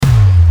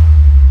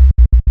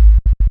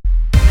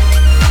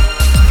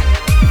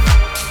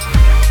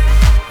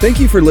Thank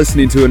you for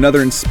listening to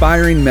another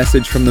inspiring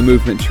message from the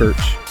Movement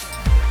Church.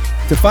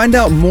 To find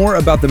out more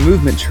about the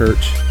Movement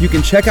Church, you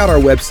can check out our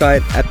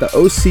website at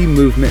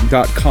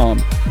theocmovement.com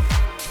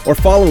or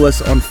follow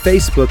us on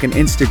Facebook and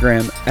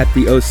Instagram at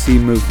the OC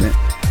Movement.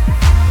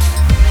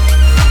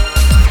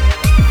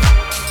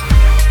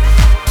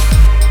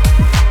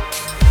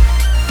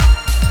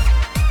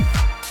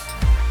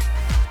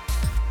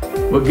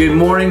 Well, good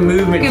morning,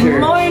 Movement Church.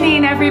 Good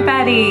morning,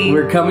 everybody.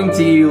 We're coming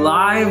to you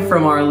live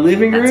from our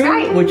living room, That's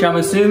right. which I'm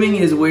assuming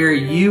is where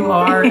you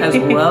are as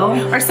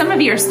well. Or some of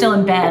you are still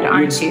in bed,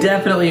 aren't you? You're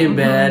definitely in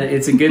bed.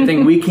 It's a good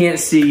thing we can't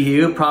see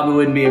you. It probably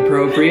wouldn't be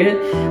appropriate.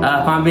 If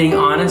I'm being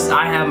honest,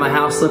 I have my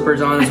house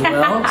slippers on as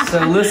well.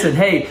 So listen,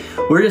 hey,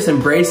 we're just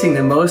embracing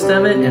the most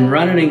of it and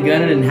running and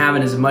gunning and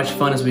having as much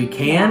fun as we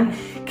can,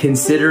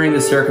 considering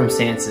the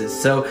circumstances.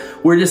 So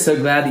we're just so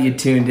glad that you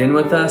tuned in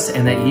with us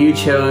and that you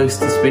chose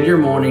to spend your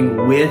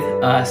morning with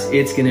us.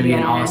 It's going to be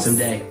an awesome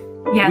day.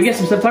 Yes. We got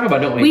some stuff to talk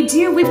about, don't we? We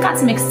do. We've got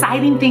some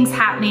exciting things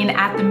happening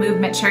at the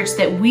Movement Church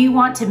that we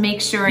want to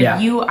make sure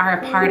you are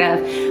a part of.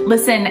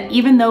 Listen,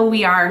 even though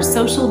we are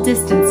social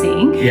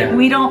distancing,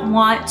 we don't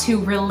want to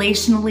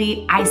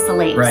relationally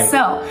isolate. Right.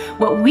 So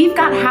what we've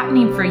got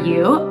happening for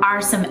you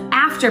are some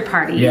after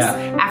parties.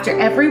 After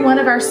every one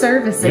of our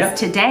services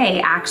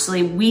today,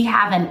 actually, we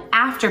have an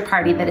after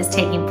party that is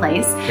taking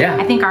place.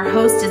 I think our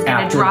host is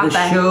going to drop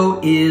the show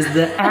is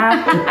the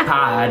after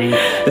party.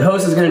 The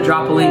host is going to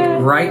drop a link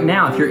right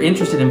now. If you're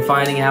interested in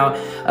finding out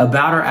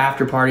about our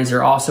after parties,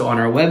 they're also on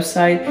our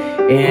website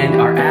and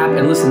our app.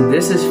 And listen,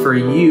 this is for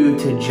you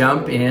to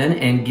jump in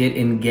and get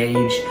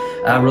engaged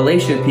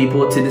relation with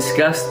people to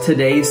discuss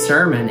today's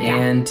sermon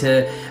and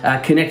to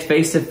connect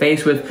face to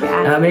face with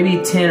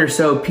maybe 10 or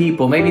so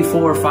people, maybe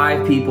 4 or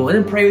 5 people, and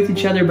then pray with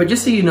each other. But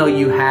just so you know,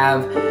 you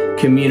have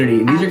community.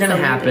 And these are going to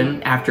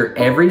happen after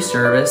every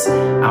service,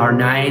 our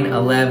 9,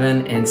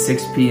 11, and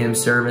 6 p.m.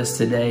 service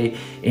today.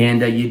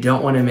 And you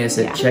don't want to miss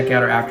it. Check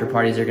out our after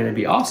parties. They're going to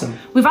be awesome.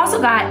 We've also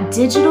got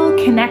digital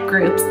connect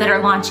groups that are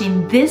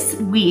launching this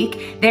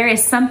week. There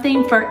is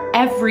something for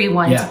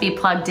everyone to be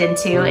plugged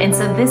into. And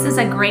so this is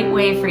a great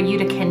way for you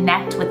to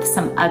connect with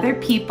some other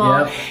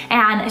people.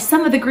 And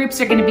some of the groups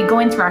are going to be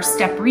going through our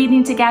step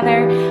reading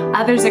together.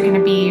 Others are going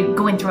to be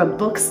going through a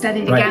book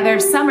study together.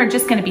 Some are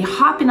just going to be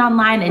hopping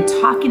online and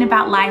talking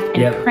about life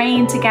and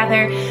praying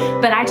together.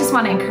 But I just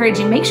want to encourage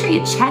you, make sure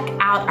you check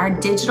out our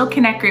digital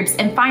connect groups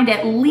and find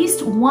at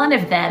least one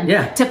of them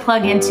to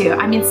plug into.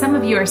 I mean, some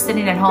of you are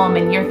sitting at home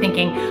and you're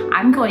thinking,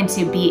 I'm going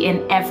to be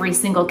in every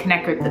single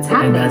connect group that's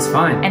happening. And that's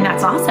fine. And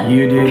that's awesome.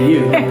 You do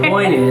you. The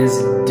point is,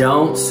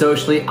 don't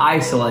socially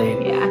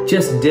isolate.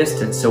 Just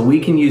distance. So we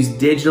can use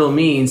digital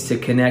means to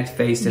connect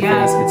face to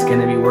face. It's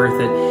going to be worth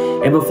it.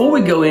 And before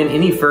we go in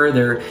any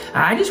further,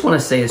 I just want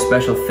to say a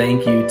special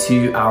thank you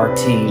to our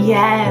team.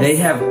 They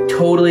have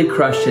totally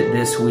crushed it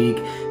this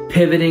week.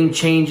 Pivoting,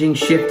 changing,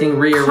 shifting,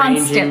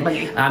 rearranging.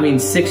 Constantly. I mean,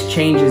 6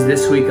 changes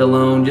this week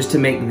alone just to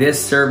make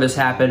this service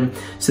happen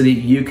so that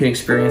you can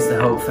experience the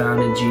hope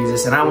found in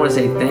Jesus. And I want to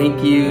say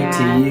thank you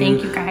to you,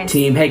 thank you guys.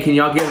 Team. Hey, can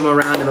y'all give them a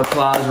round of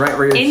applause right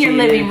where you're in your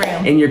living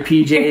room, in your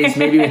PJs,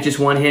 maybe with just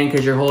one hand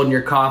because you're holding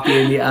your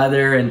coffee in the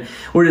other. And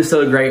we're just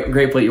so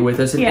grateful that you're with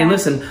us. And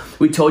listen,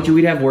 we told you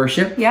we'd have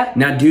worship.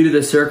 Now, due to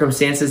the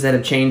circumstances that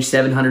have changed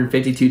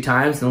 752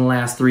 times in the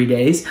last 3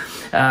 days,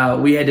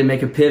 we had to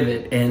make a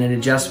pivot and an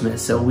adjustment.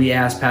 So we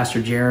asked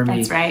Pastor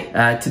Jeremy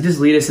to just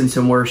lead us in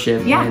some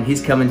worship. And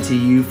he's coming to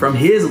you from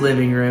his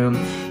living room.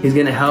 He's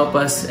going to help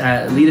us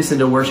lead us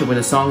into worship with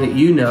a song that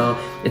you know.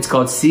 It's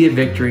called See a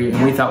Victory.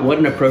 And we thought, what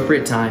an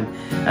appropriate time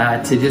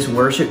to just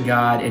worship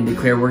God and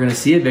declare we're going to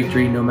see a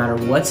victory no matter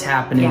what's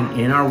happening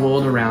in our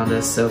world around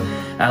us. So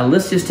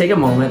let's just take a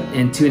moment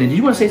and tune in. Did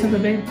you want to say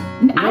something, babe?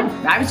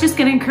 I was just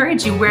going to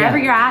encourage you, wherever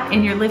you're at,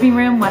 in your living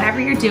room,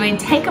 whatever you're doing,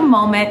 take a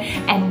moment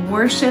and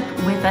worship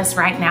with us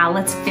right now.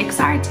 Let's fix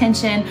our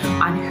attention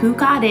on who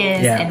God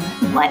is and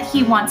what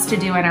He wants to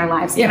do in our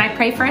lives. Can I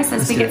pray for us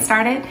as we get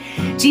started?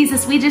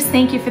 Jesus, we just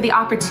thank you for the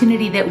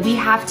opportunity that we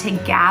have to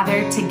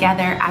gather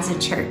together as a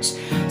church.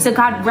 So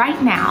God,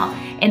 right now,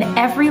 in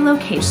every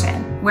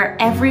location where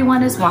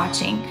everyone is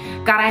watching,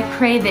 God, I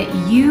pray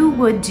that you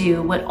would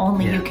do what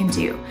only you can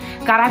do.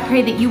 God, I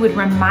pray that you would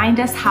remind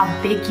us how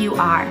big you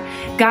are.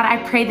 God, I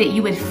pray that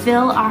you would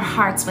fill our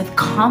hearts with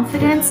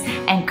confidence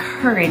and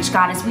courage,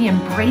 God, as we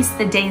embrace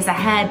the days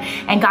ahead.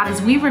 And God,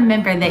 as we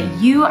remember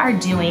that you are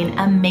doing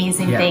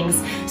amazing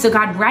things. So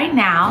God, right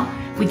now,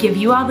 we give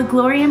you all the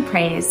glory and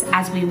praise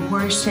as we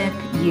worship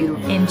you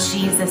in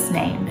Jesus'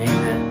 name.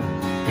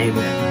 Amen.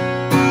 Amen.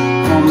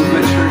 Come on,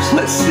 Movement Church,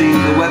 let's sing.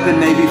 The weapon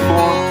may be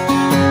formed.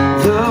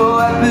 The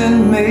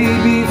weapon may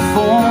be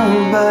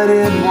formed, but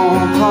it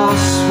won't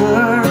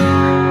prosper.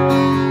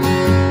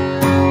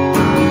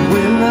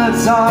 When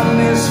the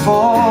darkness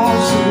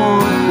falls, it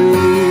won't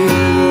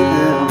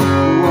prevail.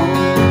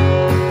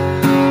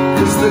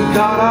 'Cause the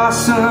God I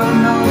serve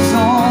knows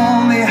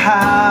only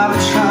how to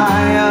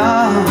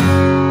triumph.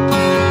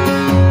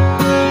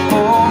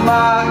 Oh,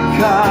 my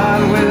God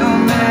will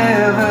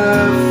never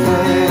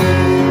fail.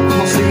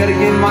 Come on, sing that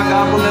again. My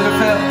God will never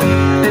fail.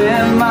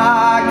 And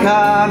my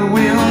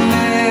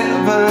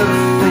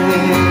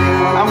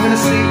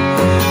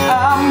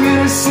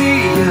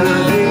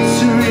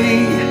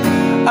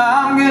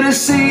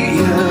see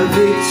a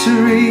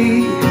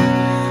victory,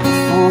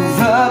 for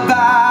the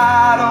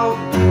battle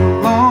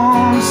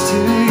belongs to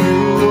you,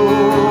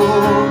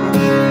 Lord.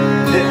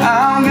 And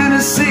I'm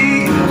gonna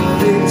see a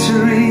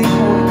victory,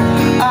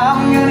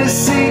 I'm gonna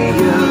see a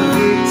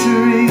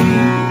victory,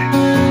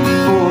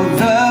 for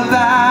the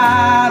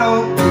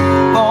battle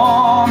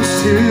belongs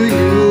to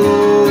you,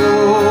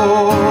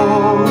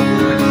 Lord.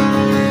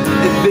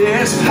 If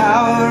there's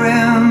power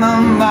in the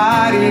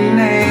mighty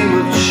name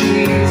of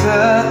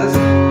Jesus,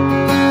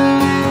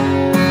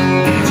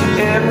 and to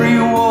every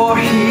war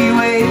he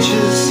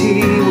wages, he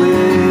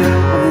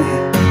will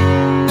win.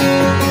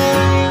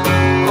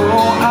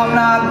 Oh, I'm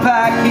not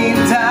backing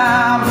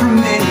down from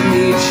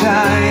any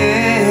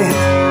giant,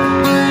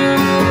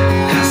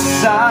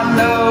 'cause I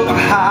know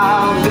how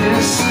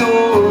this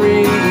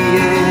story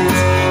ends.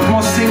 Come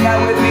on, sing that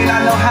with me, and I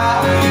know how.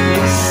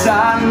 Yes, I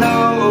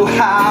know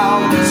how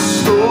this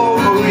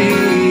story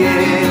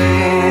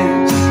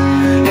ends.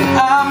 And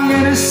I'm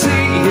gonna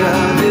see a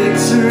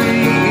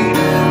victory,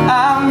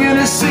 I'm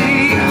gonna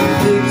see a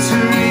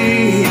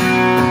victory,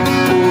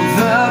 for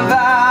the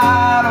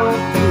battle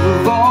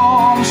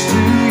belongs to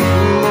you,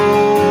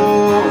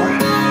 Lord.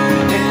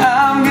 And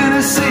I'm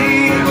gonna see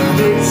a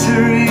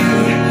victory,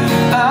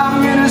 I'm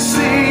gonna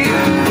see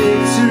a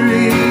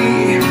victory,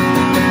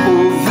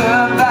 for the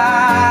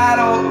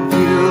battle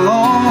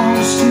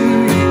belongs to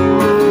you,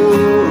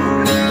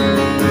 Lord.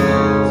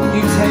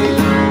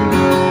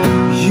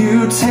 You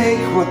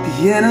take what the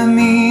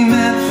enemy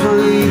meant for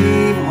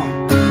evil,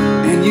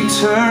 and you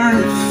turn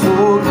it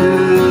for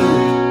good.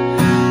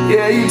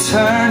 Yeah, you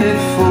turn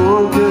it for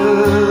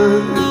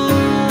good.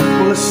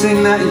 Well, let's sing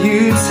that.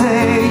 You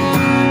take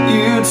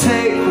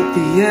what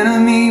the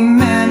enemy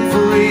meant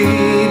for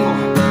evil,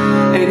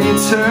 and you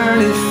turn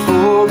it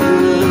for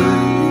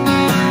good.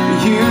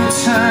 You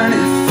turn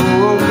it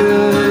for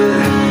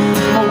good.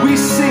 Oh, we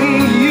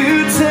sing, you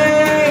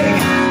take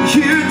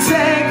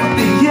what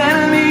the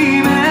enemy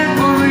meant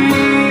for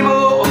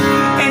evil,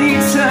 and you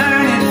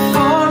turn it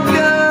for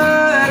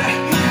good.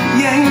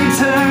 Yeah, you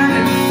turn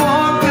it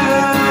for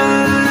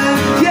good.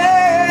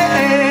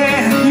 Yeah,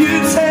 you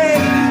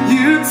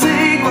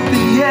take what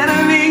the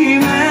enemy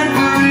meant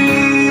for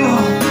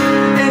evil,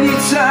 and you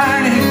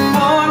turn it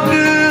for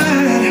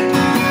good.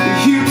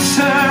 You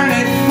turn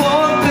it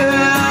for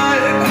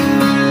good.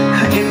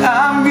 And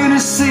I'm gonna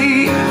see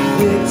a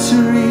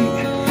victory,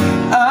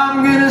 I'm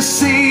gonna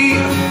see a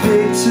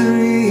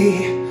victory,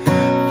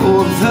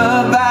 for the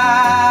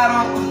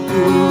battle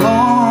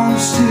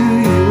belongs to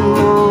you,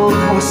 Lord. I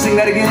want to sing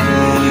that again.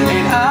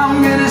 And I'm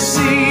gonna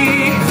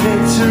see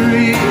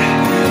victory,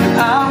 and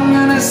I'm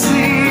gonna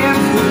see a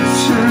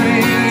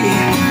victory,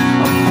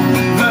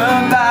 the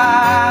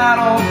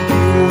battle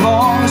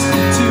belongs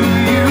to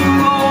you,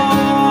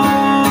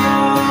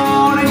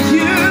 Lord. And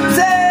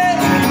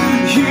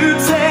you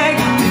take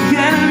the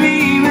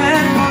enemy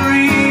meant for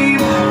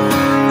evil,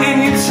 and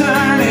you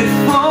turn it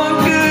for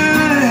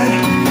good.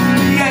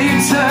 Yeah, you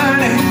turn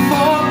it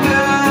for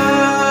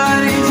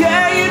good.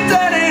 Yeah, you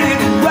done it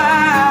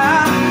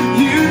right.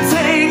 You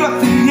take what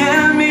the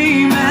enemy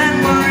meant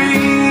for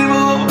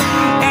evil,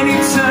 and you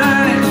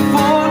turn it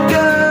for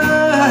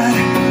good.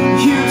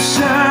 You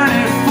turn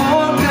it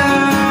for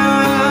good.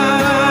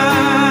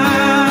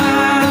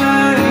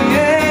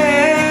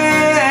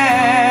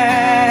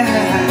 Yeah.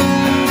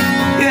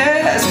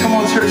 Yes, come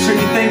on, church, are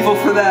you thankful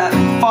for that?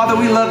 Father,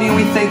 we love you, and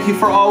we thank you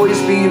for always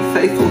being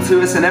faithful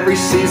to us in every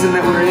season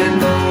that we're in.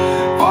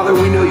 Father,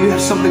 we know you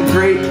have something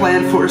great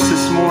planned for us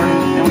this morning,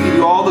 and we give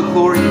you all the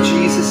glory in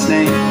Jesus'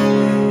 name.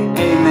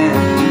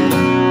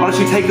 Amen. Why don't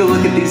you take a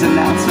look at these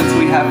announcements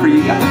we have for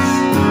you guys.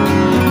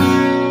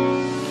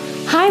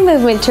 Hi,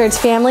 Movement Church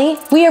family.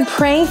 We are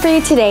praying for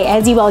you today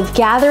as you all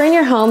gather in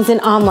your homes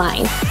and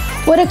online.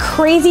 What a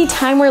crazy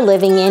time we're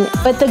living in,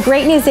 but the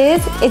great news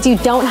is you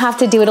don't have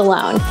to do it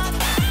alone.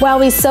 While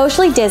we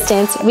socially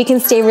distance, we can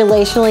stay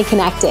relationally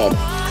connected.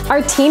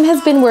 Our team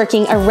has been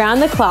working around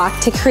the clock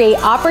to create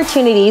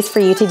opportunities for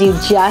you to do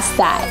just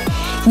that.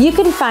 You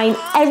can find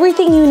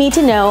everything you need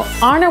to know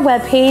on our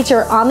webpage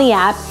or on the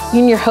app,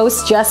 and your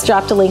host just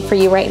dropped a link for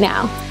you right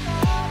now.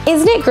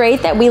 Isn't it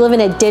great that we live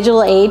in a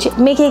digital age,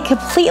 making it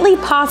completely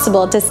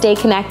possible to stay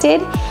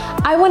connected?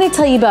 I want to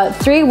tell you about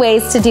 3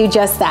 ways to do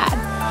just that.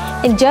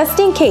 And just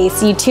in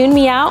case you tune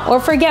me out or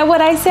forget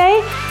what I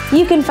say,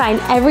 you can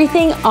find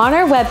everything on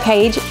our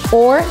webpage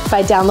or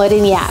by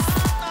downloading the app.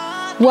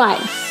 1.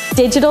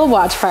 Digital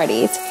watch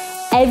parties.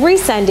 Every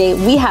Sunday,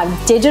 we have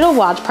digital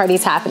watch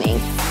parties happening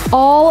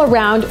all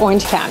around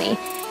Orange County.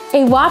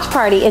 A watch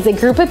party is a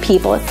group of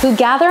people who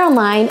gather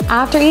online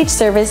after each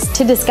service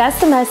to discuss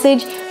the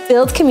message,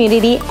 build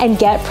community, and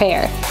get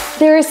prayer.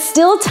 There is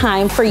still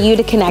time for you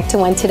to connect to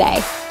one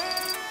today.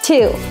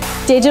 2.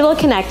 Digital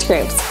connect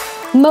groups.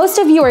 Most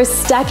of you are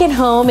stuck at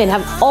home and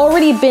have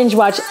already binge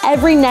watched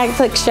every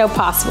Netflix show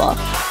possible,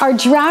 are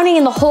drowning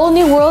in the whole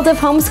new world of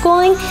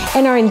homeschooling,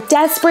 and are in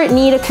desperate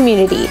need of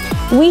community.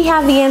 We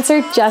have the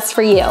answer just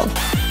for you.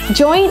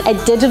 Join a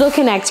digital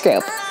connect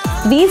group.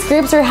 These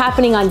groups are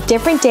happening on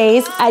different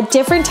days at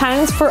different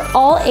times for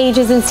all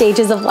ages and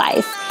stages of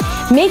life.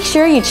 Make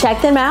sure you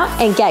check them out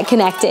and get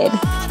connected.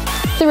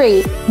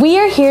 3, we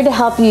are here to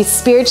help you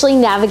spiritually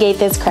navigate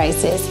this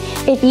crisis.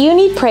 If you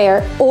need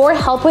prayer or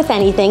help with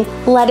anything,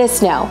 let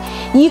us know.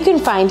 You can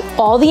find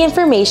all the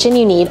information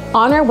you need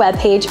on our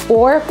webpage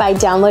or by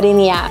downloading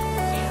the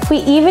app. We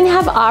even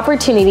have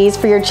opportunities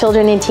for your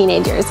children and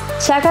teenagers.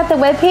 Check out the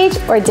webpage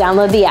or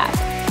download the app.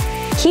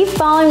 Keep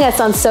following us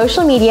on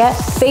social media,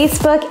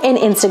 Facebook and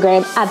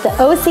Instagram at the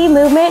OC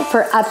Movement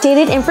for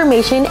updated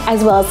information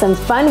as well as some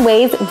fun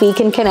ways we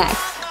can connect.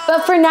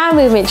 But for now,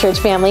 Movement Church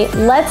family,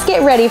 let's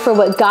get ready for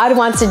what God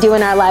wants to do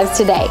in our lives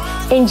today.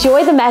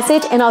 Enjoy the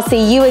message, and I'll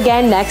see you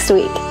again next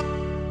week.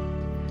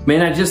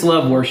 Man, I just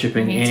love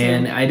worshiping,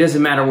 and it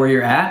doesn't matter where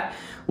you're at,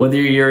 whether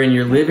you're in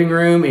your living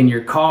room, in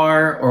your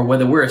car, or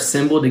whether we're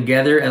assembled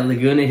together at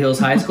Laguna Hills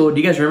High School.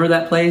 Do you guys remember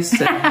that place?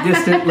 That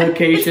distant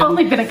location? It's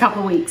only been a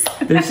couple weeks.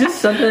 There's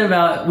just something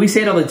about, we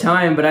say it all the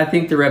time, but I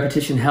think the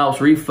repetition helps,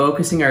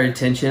 refocusing our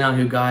attention on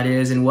who God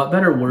is, and what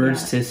better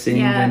words to sing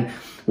than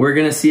we're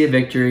going to see a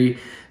victory.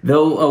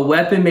 Though a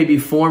weapon may be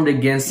formed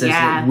against us,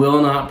 it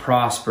will not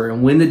prosper.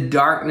 And when the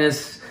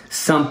darkness,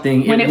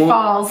 when it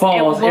falls, it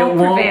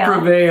won't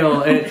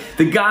prevail. And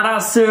the God I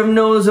serve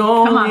knows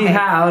only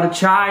how to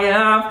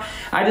triumph.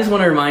 I just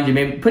want to remind you,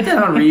 maybe put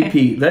that on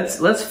repeat.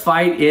 Let's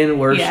fight in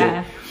worship.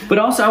 Yeah. But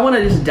also, I want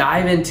to just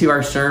dive into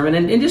our sermon.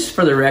 And just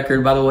for the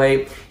record, by the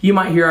way, you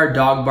might hear our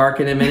dog bark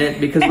in a minute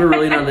because we're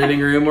really in our living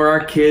room, or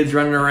our kids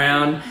running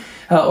around,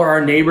 or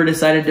our neighbor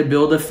decided to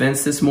build a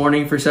fence this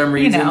morning for some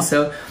reason.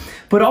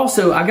 But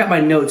also, I got my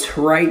notes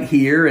right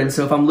here, and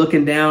so if I'm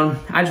looking down,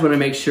 I just want to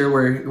make sure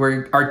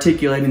we're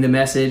articulating the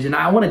message, and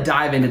I want to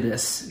dive into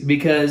this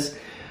because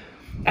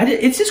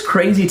it's just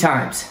crazy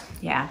times.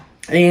 Yeah.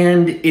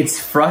 And it's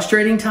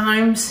frustrating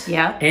times.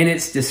 Yeah. And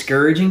it's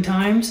discouraging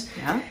times.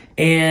 Yeah.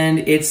 And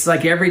it's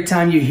like every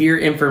time you hear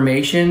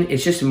information,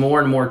 it's just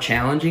more and more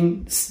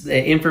challenging.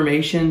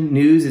 Information,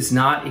 news, it's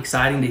not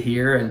exciting to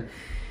hear. And,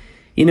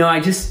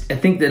 I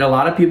think that a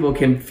lot of people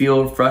can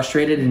feel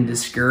frustrated and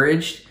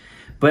discouraged.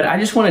 But I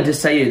just wanted to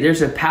tell you,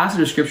 there's a passage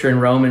of scripture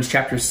in Romans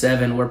chapter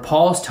 7 where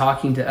Paul's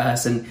talking to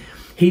us, and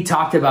he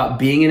talked about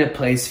being in a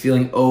place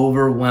feeling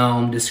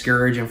overwhelmed,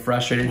 discouraged, and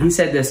frustrated. He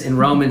said this in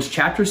Romans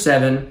chapter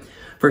 7,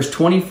 verse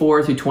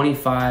 24 through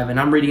 25, and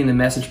I'm reading in the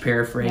Message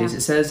paraphrase. It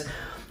says,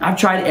 I've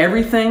tried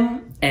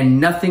everything and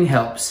nothing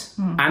helps.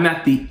 I'm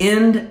at the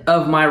end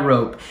of my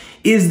rope.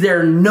 Is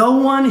there no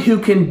one who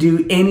can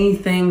do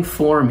anything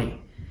for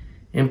me?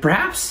 And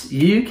perhaps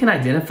you can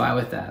identify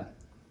with that.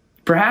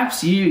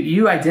 Perhaps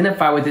you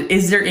identify with it.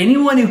 Is there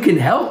anyone who can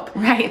help?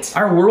 Right.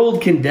 Our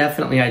world can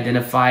definitely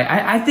identify.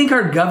 I think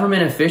our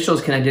government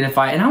officials can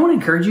identify. And I want to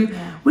encourage you,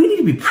 we need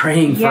to be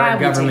praying for our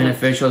government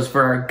officials,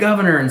 for our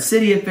governor and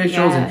city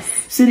officials and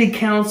city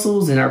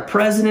councils and our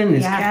president and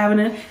his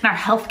cabinet. And our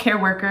healthcare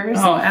workers,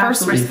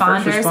 first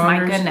responders,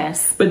 my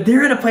goodness. But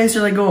they're at a place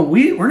where they're going,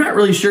 we're not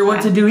really sure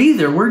what to do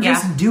either. We're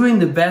just doing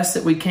the best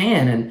that we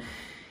can.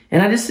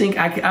 And I just think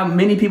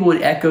many people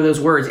would echo those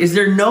words. Is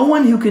there no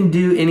one who can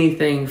do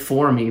anything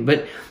for me?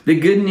 But the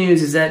good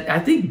news is that I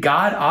think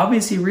God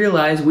obviously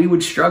realized we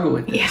would struggle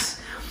with this.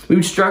 Yeah. We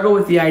would struggle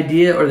with the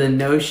idea or the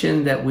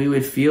notion that we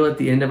would feel at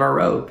the end of our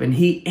rope. And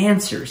he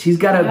answers. He's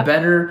got a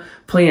better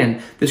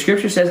plan. The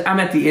scripture says, I'm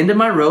at the end of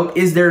my rope.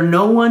 Is there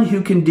no one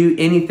who can do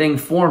anything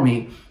for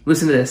me?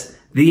 Listen to this.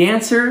 The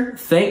answer,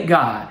 thank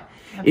God,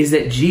 is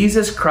that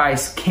Jesus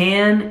Christ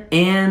can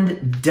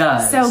and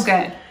does. So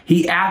good.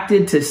 He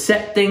acted to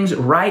set things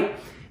right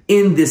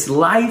in this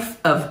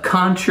life of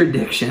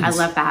contradictions. I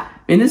love that.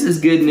 And this is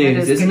good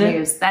news, isn't it?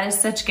 News. That is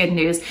such good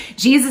news.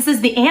 Jesus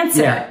is the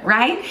answer,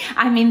 right?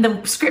 I mean,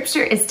 the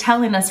scripture is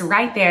telling us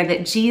right there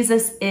that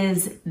Jesus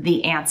is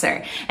the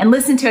answer. And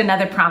listen to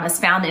another promise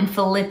found in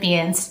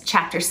Philippians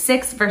chapter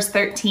 6, verse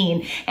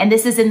 13. And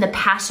this is in the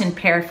Passion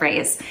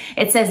paraphrase.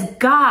 It says,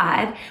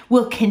 God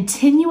will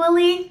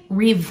continually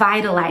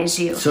revitalize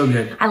you. So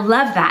good. I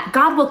love that.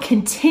 God will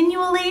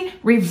continually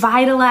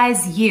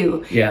revitalize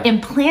you,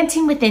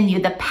 implanting within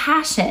you the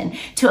passion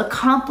to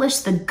accomplish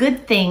the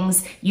good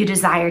things you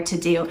desire to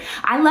do.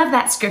 I love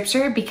that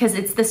scripture because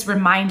it's this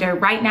reminder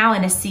right now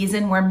in a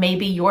season where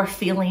maybe you're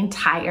feeling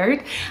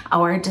tired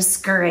or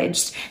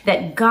discouraged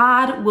that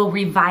God will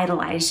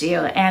revitalize you.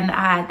 And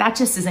that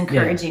just is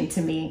encouraging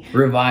to me.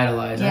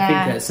 Revitalize. I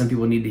think that some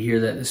people need to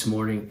hear that this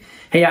morning.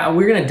 Hey,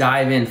 we're going to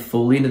dive in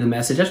fully into the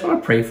message. I just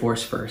want to pray for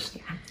us first.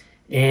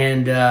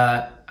 And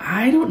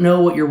I don't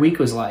know what your week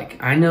was like.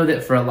 I know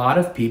that for a lot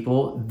of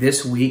people,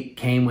 this week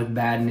came with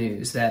bad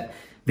news that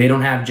they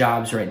don't have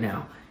jobs right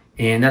now.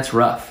 And that's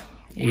rough,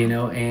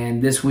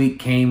 and this week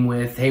came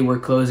with, hey, we're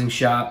closing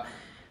shop.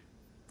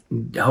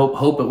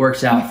 Hope it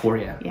works out for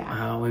you.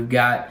 We've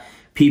got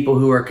people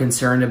who are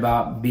concerned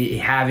about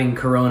having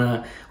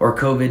Corona or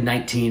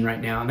COVID-19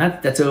 right now. And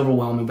that's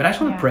overwhelming. But I just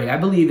want to pray. I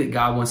believe that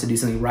God wants to do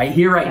something right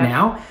here, right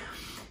now,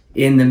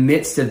 in the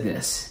midst of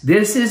this.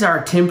 This is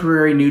our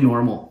temporary new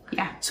normal.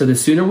 So the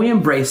sooner we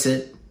embrace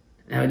it,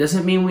 now, it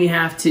doesn't mean we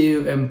have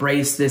to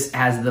embrace this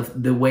as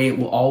the way it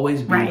will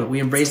always be, but we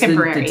embrace the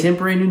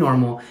temporary new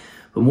normal.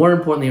 but more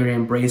importantly, we're going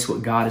to embrace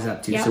what God is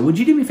up to. Yep. So would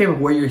you do me a favor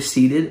where you're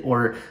seated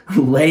or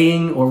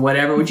laying or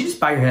whatever? Would you just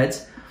bow your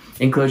heads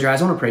and close your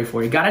eyes? I want to pray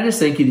for you. God, I just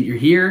thank you that you're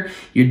here.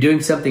 You're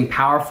doing something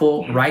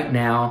powerful right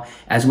now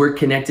as we're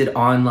connected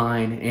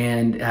online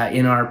and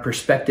in our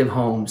prospective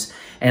homes.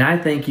 And I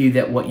thank you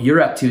that what you're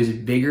up to is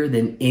bigger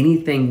than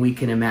anything we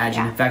can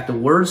imagine. In fact, the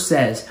word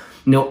says,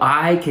 no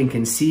eye can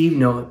conceive,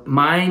 no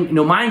mind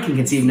can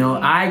conceive,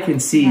 no eye can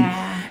see,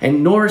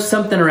 and nor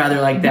something or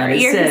other like that.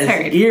 It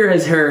says, ear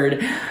has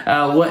heard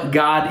what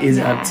God is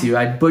up to.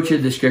 I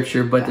butchered the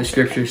scripture, but the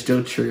scripture is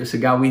still true. So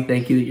God, we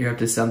thank you that you're up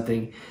to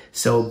something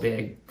so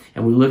big.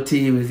 And we look to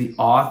you as the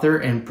author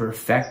and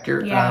perfecter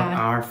of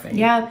our faith.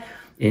 Yeah.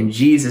 In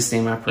Jesus'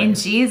 name I pray. In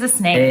Jesus'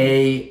 name.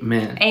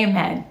 Amen.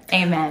 Amen.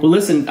 Amen. Well,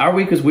 listen, our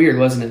week was weird,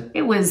 wasn't it?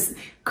 It was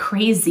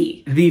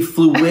crazy. The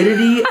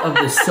fluidity of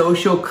the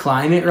social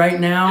climate right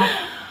now,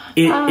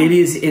 it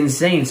is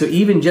insane. So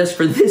even just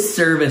for this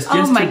service,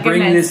 just to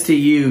bring this to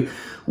you,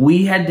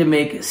 we had to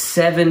make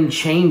 7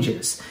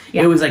 changes.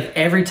 It was like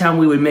every time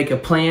we would make a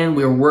plan,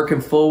 we were working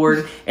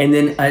forward, and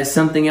then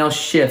something else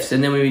shifts,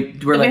 and then we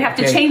have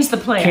to change the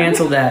plan.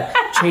 Cancel that,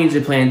 change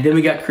the plan. Then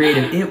we got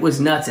creative. It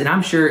was nuts, and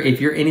I'm sure if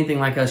you're anything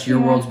like us, your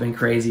world's been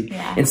crazy.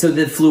 And so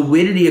the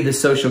fluidity of the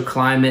social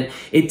climate,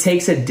 it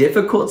takes a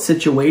difficult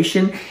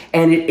situation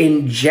and it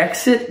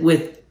injects it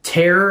with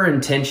terror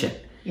and tension.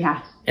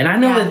 Yeah. And I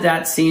know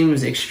that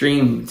seems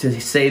extreme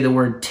to say the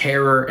word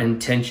terror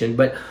and tension,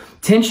 but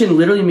tension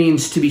literally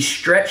means to be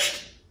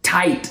stretched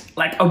tight,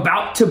 like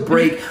about to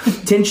break.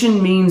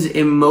 Tension means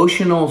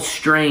emotional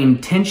strain.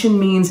 Tension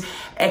means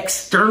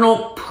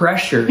external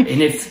pressure.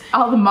 And if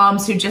all the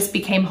moms who just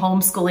became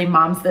homeschooling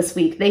moms this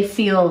week, they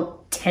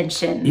feel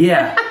tension.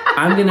 Yeah,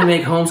 I'm going to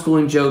make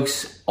homeschooling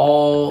jokes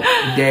all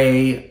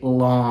day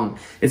long.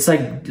 It's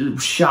like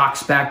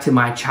shocks back to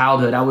my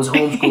childhood. I was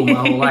homeschooled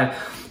my whole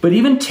life. But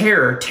even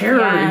terror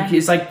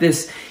is like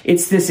this,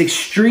 it's this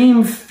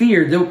extreme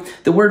fear.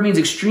 The word means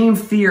extreme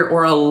fear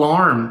or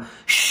alarm,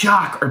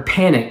 shock or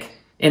panic.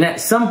 And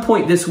at some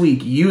point this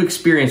week, you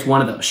experienced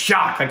one of those.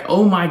 Shock, like,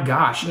 oh my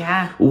gosh,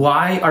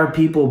 why are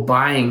people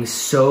buying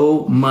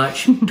so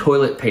much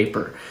toilet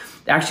paper?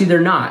 Actually,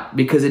 they're not,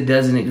 because it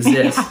doesn't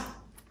exist.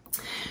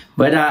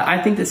 But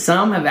I think that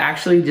some have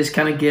actually just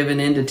kind of given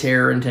in to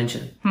terror and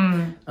tension,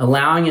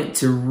 allowing it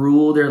to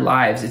rule their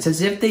lives. It's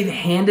as if they've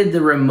handed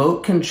the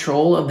remote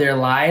control of their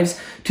lives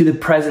to the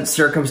present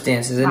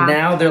circumstances. And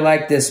now they're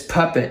like this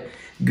puppet,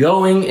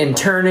 going and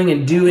turning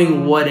and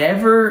doing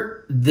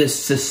whatever the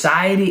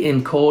society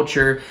and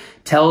culture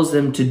tells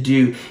them to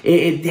do.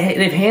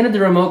 They've handed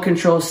the remote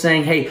control,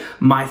 saying, hey,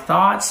 my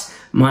thoughts,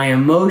 my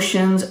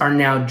emotions are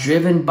now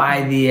driven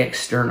by the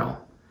external.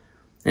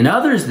 And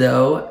others,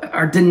 though,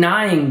 are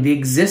denying the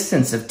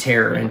existence of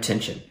terror and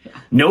tension.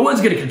 No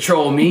one's going to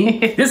control me.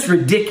 This is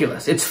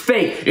ridiculous. It's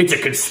fake. It's a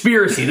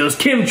conspiracy. Those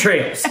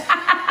chemtrails.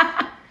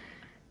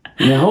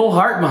 And the whole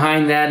heart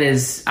behind that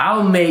is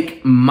I'll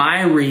make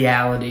my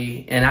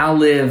reality and I'll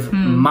live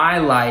my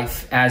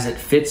life as it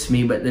fits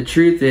me. But the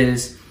truth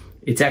is,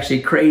 it's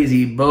actually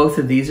crazy. Both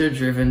of these are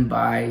driven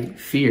by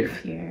fear.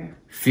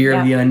 Fear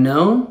of the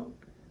unknown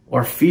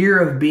or fear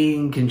of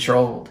being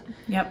controlled.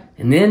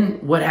 And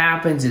then what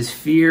happens is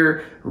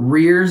fear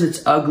rears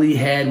its ugly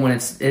head when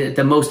it's at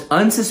the most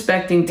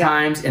unsuspecting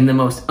times in the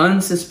most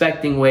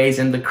unsuspecting ways.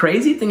 And the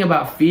crazy thing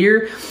about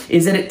fear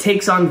is that it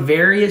takes on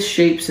various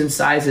shapes and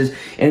sizes,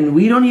 and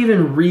we don't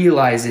even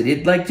realize it.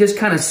 It like just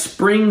kind of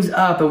springs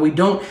up and we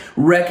don't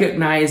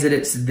recognize that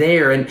it's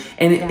there. And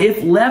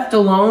if left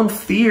alone,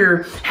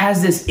 fear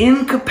has this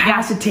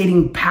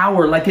incapacitating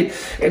power. Like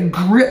it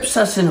grips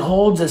us and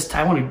holds us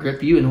tight. I want to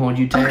grip you and hold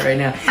you tight right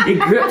now. It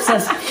grips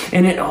us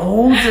and it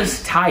holds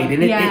us tight,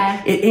 and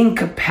it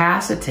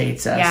incapacitates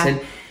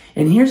us.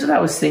 And here's what I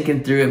was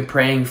thinking through and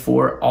praying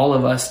for all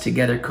of us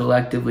together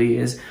collectively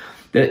is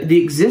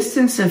the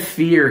existence of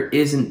fear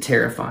isn't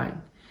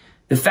terrifying.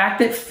 The fact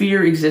that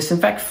fear exists, in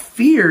fact,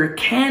 fear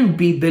can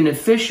be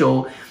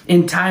beneficial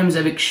in times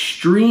of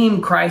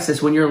extreme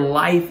crisis when your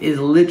life is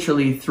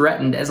literally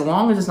threatened, as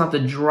long as it's not the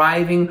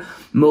driving,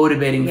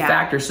 motivating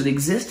factor. So the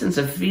existence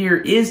of fear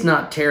is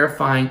not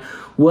terrifying.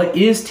 What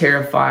is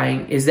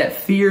terrifying is that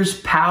fear's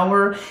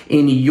power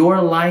in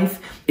your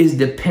life is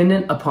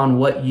dependent upon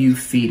what you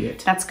feed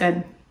it. That's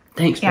good.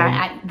 Thanks,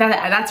 baby.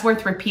 That's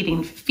worth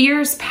repeating.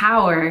 Fear's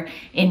power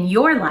in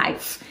your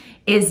life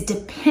is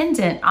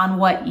dependent on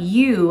what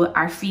you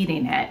are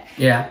feeding it.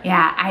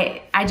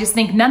 I just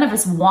think none of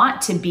us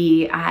want to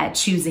be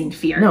choosing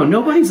fear. No,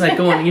 nobody's like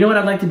going, you know what,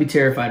 I'd like to be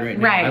terrified right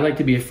now. I'd like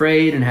to be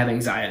afraid and have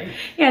anxiety.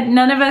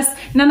 None of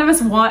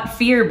us want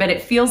fear, but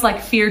it feels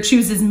like fear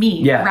chooses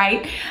me,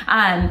 right?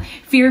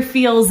 Fear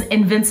feels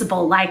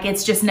invincible, like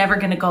it's just never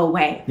going to go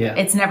away.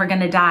 It's never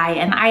going to die.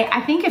 And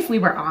I think if we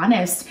were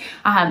honest,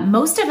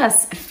 most of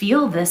us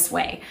feel this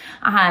way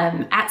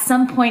at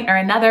some point or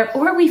another,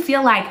 or we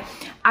feel like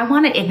I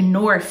want to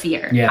ignore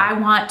fear. Yeah. I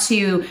want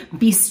to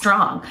be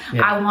strong.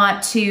 Yeah. I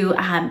want to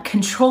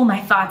control my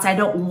thoughts. I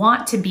don't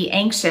want to be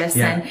anxious.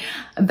 Yeah.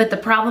 But the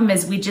problem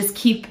is we just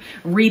keep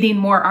reading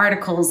more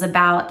articles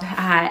about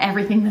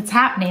everything that's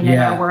happening in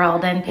our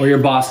world. Or your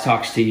boss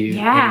talks to you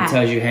Yeah. and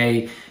tells you,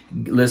 hey,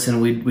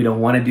 listen, we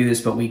don't want to do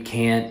this, but we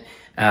can't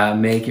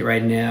make it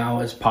right now.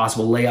 There's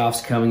possible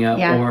layoffs coming up.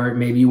 Yeah. Or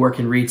maybe you work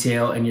in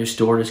retail and your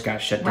store just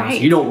got shut down. Right.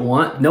 So you don't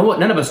want,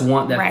 none of us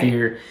want that Right.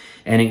 fear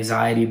and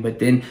anxiety, but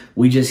then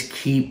we just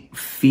keep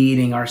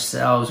feeding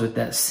ourselves with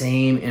that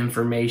same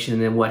information,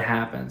 and then what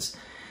happens?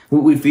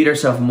 We feed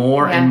ourselves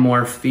more and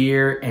more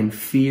fear, and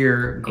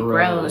fear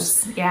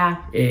grows. Yeah.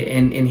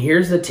 And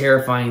here's the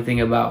terrifying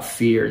thing about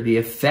fear. The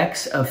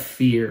effects of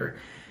fear,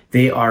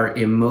 they are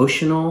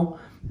emotional,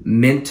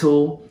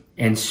 mental,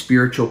 and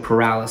spiritual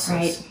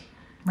paralysis.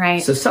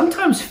 Right. So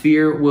sometimes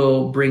fear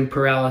will bring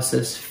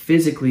paralysis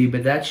physically,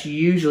 but that's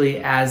usually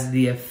as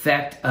the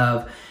effect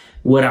of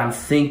what I'm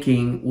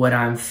thinking, what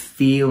I'm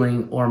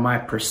feeling, or my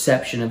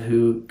perception of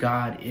who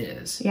God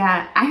is.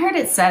 Yeah, I heard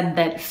it said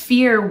that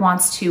fear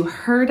wants to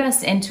herd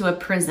us into a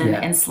prison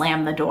and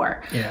slam the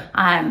door.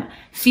 Yeah.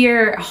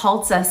 Fear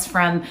halts us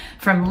from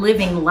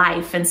living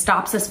life and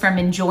stops us from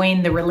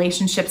enjoying the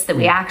relationships that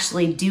we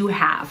actually do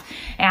have.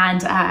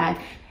 And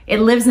it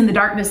lives in the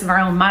darkness of our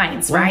own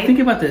minds, right? Think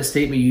about that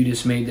statement you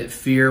just made, that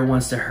fear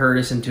wants to herd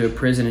us into a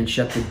prison and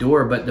shut the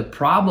door. But the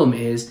problem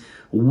is,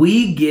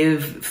 we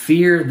give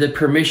fear the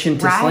permission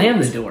to slam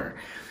the door.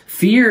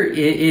 Fear,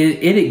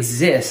 it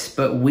exists,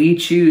 but we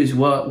choose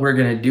what we're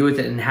going to do with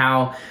it and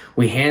how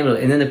we handle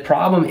it. And then the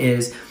problem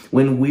is,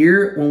 when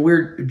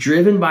we're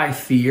driven by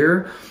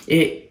fear,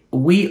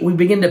 we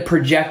begin to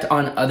project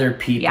on other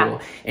people,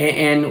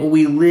 and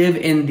we live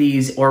in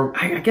these, or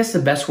I guess the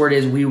best word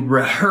is, we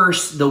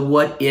rehearse the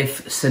what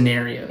if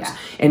scenarios,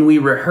 and we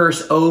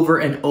rehearse over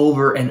and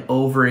over and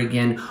over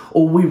again,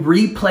 or we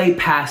replay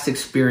past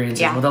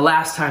experiences. Well, the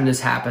last time this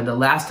happened, the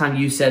last time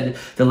you said,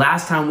 the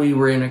last time we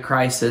were in a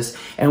crisis,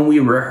 and we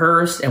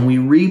rehearse and we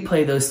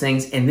replay those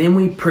things, and then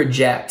we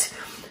project.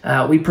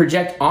 We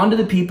project onto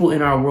the people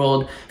in our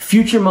world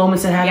future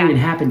moments that haven't even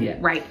happened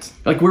yet. Right.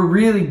 Like, we're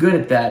really good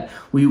at that.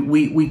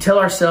 We tell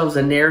ourselves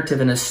a narrative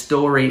and a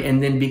story,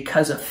 and then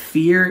because of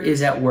fear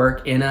is at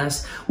work in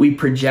us, we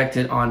project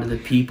it onto the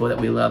people that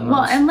we love most.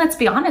 Well, and let's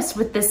be honest,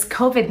 with this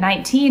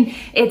COVID-19,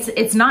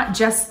 it's not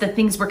just the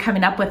things we're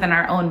coming up with in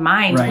our own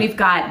mind. Right. We've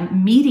got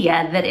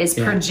media that is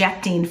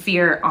projecting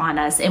fear on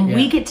us, and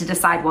we get to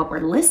decide what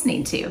we're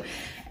listening to.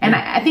 And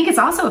I think it's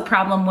also a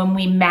problem when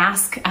we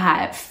mask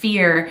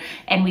fear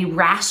and we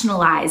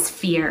rationalize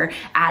fear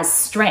as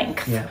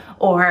strength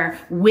or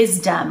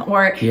wisdom,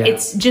 or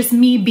it's just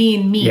me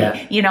being me.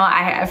 You know,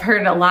 I've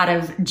heard a lot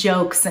of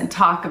jokes and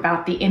talk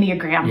about the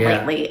Enneagram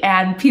lately,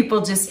 and people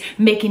just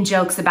making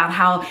jokes about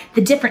how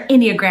the different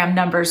Enneagram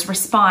numbers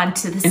respond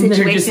to the situation.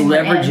 And they're just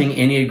leveraging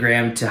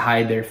Enneagram to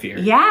hide their fear.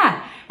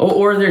 Yeah.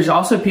 Or there's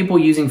also people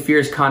using fear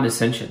as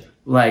condescension.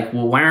 Like,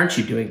 well, why aren't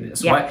you doing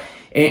this? Why?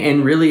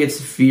 And really, it's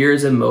fear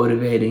is a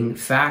motivating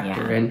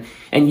factor.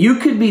 And you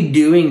could be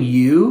doing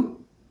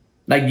you,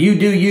 like you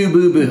do you,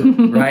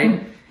 boo-boo,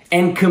 right?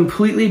 And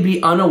completely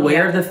be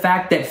unaware of the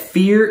fact that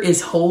fear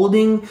is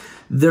holding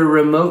the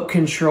remote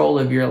control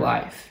of your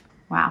life.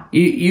 Wow.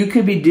 You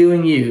could be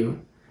doing you,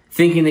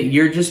 thinking that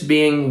you're just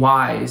being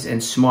wise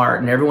and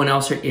smart and everyone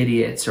else are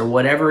idiots, or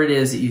whatever it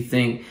is that you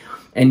think,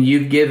 and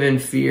you've given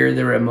fear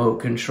the remote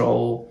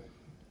control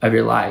of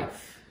your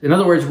life. In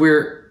other words,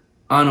 we're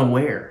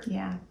unaware.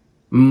 Yeah.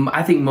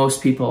 I think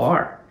most people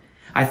are.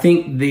 I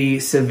think the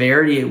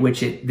severity at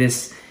which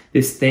this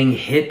thing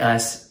hit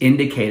us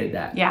indicated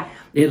that. Yeah.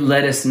 It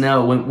let us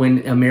know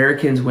when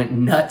Americans went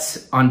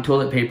nuts on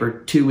toilet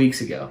paper 2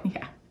 weeks ago.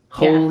 Yeah.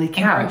 Holy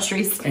cow. And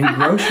groceries. And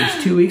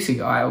groceries 2 weeks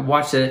ago. I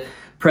watched a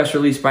press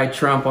release by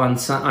Trump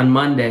on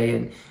Monday,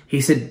 and he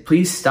said,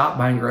 please stop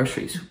buying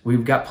groceries.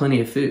 We've got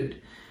plenty of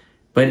food.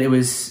 But it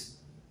was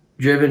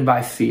driven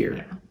by fear.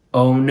 Yeah.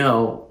 Oh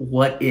no,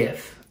 what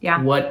if?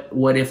 Yeah.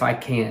 What if I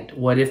can't?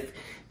 What if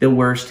the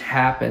worst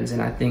happens?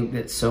 And I think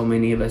that so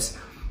many of us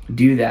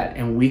do that,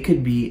 and we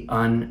could be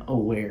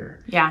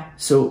unaware. Yeah.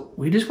 So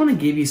we just want to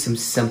give you some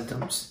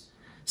symptoms,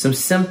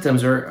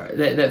 or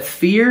that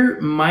fear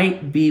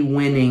might be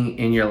winning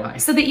in your life,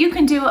 so that you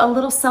can do a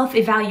little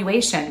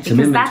self-evaluation,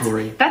 because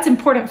that's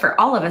important for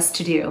all of us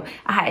to do.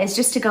 Is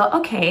just to go,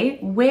 okay,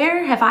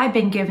 where have I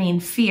been giving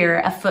fear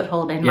a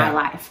foothold in my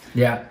life?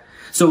 Yeah.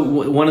 So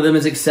one of them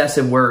is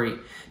excessive worry.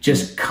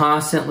 Just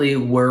constantly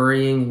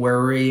worrying.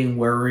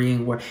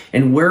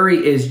 And worry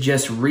is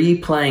just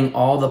replaying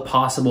all the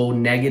possible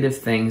negative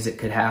things that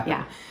could happen.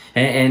 Yeah.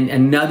 And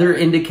another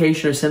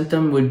indication or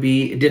symptom would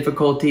be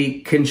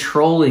difficulty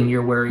controlling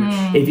your worry.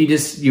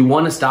 If you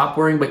want to stop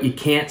worrying, but you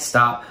can't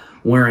stop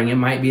worrying, it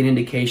might be an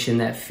indication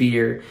that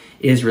fear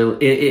is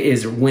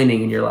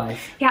winning in your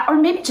life. Yeah, or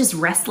maybe just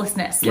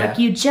restlessness. Yeah. Like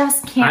you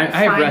just can't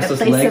I have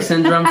restless leg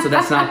syndrome, so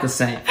that's not the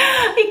same.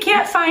 You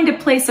can't find a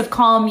place of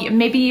calm.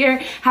 Maybe you're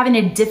having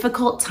a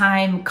difficult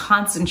time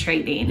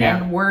concentrating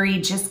and worry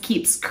just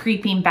keeps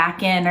creeping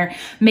back in. Or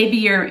maybe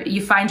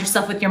you find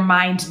yourself with your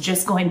mind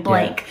just going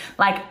blank.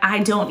 Like, I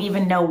don't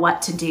even know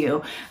what to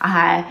do.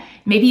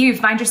 Maybe you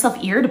find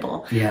yourself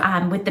irritable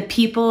with the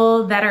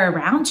people that are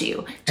around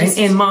you.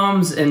 And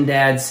moms and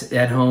dads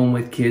at home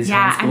with kids.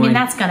 Yeah, I mean,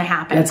 that's going to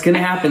happen. That's going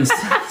to happen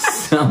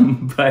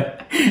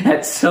but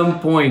at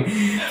some point,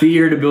 the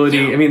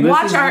irritability, I mean,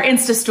 watch our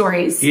Insta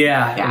stories.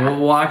 We'll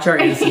watch our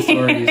Insta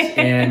stories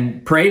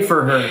and pray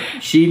for her.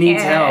 She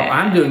needs help.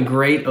 I'm doing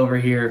great over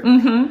here.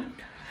 Mm-hmm.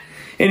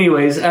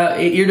 Anyways,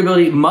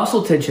 irritability,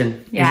 muscle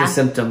tension is a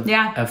symptom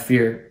of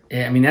fear.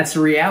 I mean, that's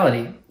the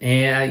reality.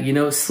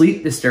 And,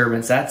 sleep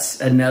disturbance,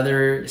 that's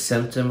another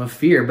symptom of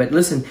fear. But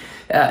listen,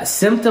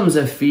 symptoms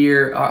of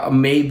fear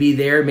may be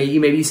there. Maybe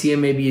you see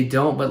them, maybe you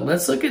don't. But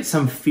let's look at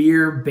some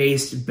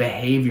fear-based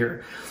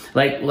behavior.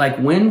 Like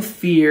when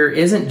fear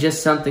isn't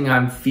just something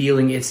I'm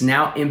feeling, it's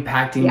now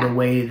impacting the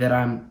way that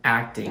I'm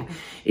acting.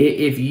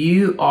 If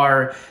you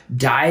are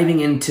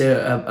diving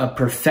into a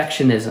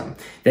perfectionism,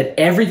 that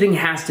everything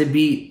has to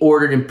be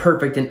ordered and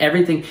perfect and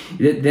everything,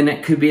 then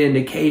it could be an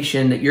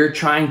indication that you're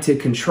trying to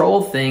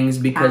control things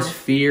because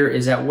fear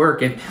is at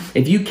work.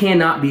 If you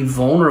cannot be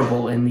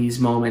vulnerable in these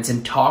moments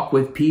and talk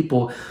with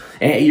people,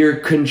 you're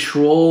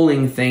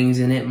controlling things,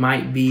 and it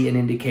might be an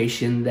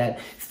indication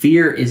that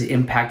fear is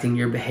impacting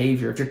your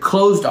behavior. If you're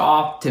closed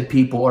off to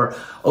people or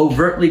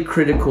overtly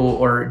critical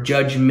or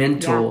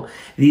judgmental,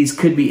 these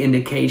could be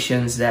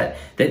indications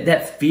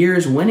that fear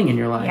is winning in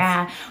your life.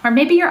 Yeah. Or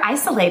maybe you're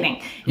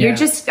isolating. You're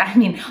just, I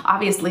mean,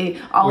 obviously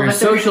all of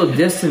us are social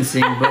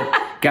distancing, but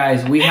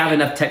guys, we have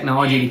enough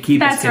technology to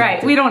keep us connected.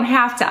 That's right. We don't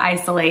have to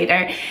isolate.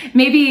 Or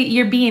maybe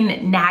you're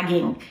being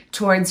nagging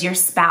towards your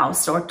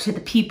spouse or to the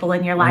people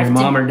in your life. Your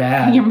mom or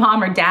dad. Your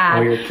mom or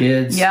dad. Or your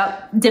kids.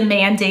 Yep.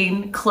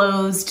 Demanding,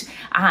 closed,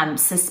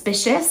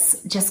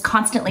 suspicious, just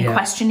constantly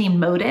questioning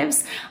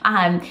motives.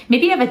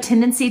 Maybe you have a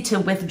tendency to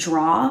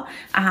withdraw,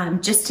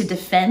 just to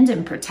defend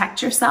and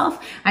protect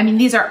yourself. I mean,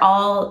 these are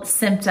all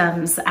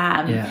symptoms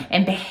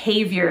and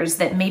behaviors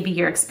that maybe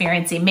you're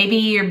experiencing. Maybe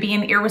you're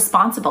being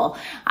irresponsible.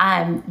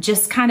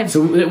 Just kind of.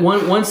 So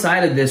one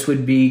side of this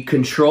would be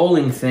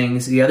controlling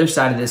things. The other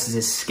side of this is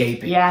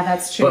escaping. Yeah,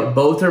 that's true. But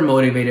both are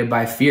motivated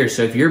by fear.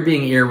 So if you're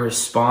being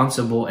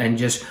irresponsible and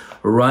just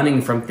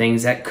running from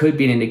things, that could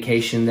be an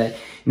indication that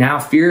now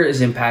fear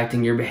is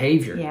impacting your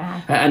behavior.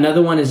 Yeah.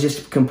 Another one is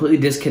just completely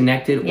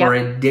disconnected or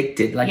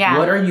addicted. Like,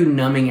 what are you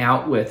numbing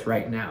out with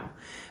right now?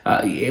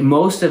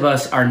 Most of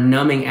us are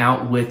numbing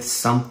out with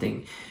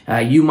something.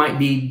 You might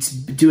be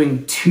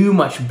doing too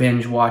much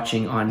binge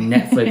watching on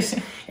Netflix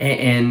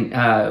and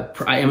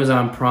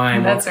Amazon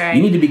Prime. That's right.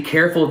 You need to be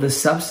careful of the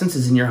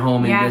substances in your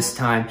home in this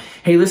time.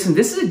 Hey, listen,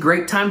 this is a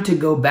great time to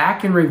go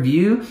back and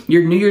review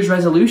your New Year's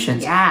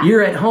resolutions. Yeah.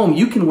 You're at home.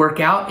 You can work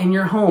out in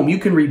your home. You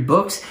can read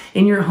books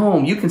in your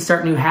home. You can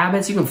start new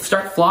habits. You can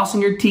start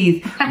flossing your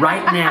teeth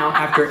right now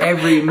after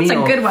every meal.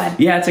 That's a good one.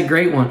 Yeah, it's a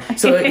great one.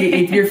 So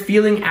if you're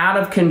feeling out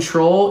of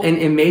control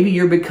and maybe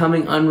you're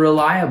becoming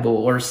unreliable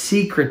or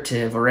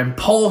secretive or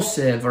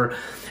impulsive or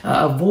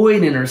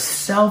avoidant or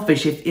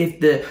selfish, if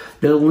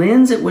the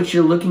lens at which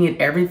you're looking at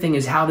everything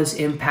is how this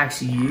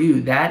impacts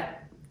you,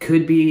 that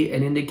could be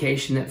an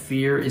indication that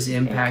fear is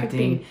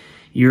impacting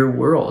your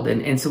world.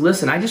 And so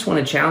listen, I just want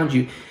to challenge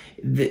you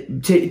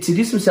to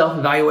do some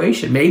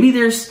self-evaluation. Maybe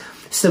there's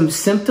some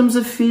symptoms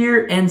of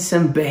fear and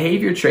some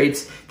behavior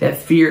traits that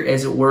fear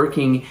is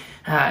working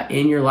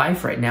in your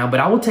life right now.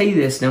 But I will tell you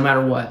this, no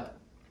matter what,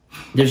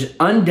 there's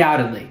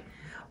undoubtedly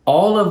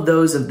all of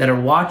those that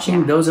are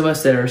watching, those of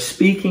us that are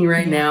speaking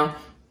right now,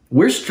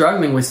 we're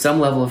struggling with some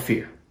level of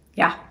fear.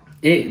 Yeah.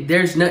 Maybe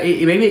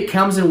it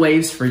comes in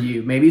waves for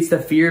you. Maybe it's the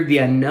fear of the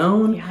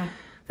unknown,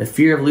 the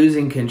fear of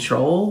losing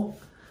control,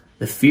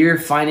 the fear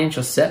of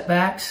financial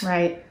setbacks.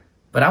 Right.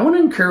 But I want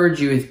to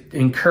encourage you with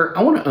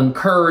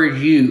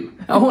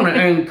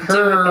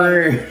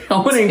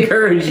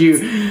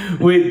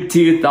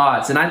two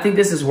thoughts. And I think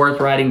this is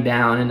worth writing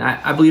down. And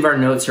I believe our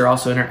notes are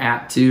also in our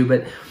app too.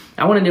 But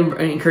I wanted to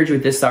encourage you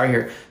with this thought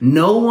here.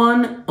 No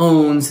one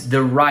owns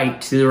the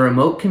right to the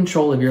remote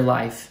control of your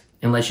life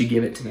unless you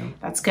give it to them.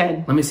 That's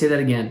good. Let me say that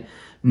again.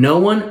 No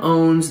one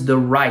owns the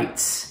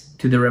rights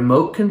to the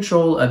remote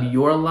control of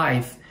your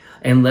life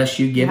unless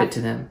you give it to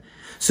them.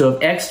 So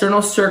if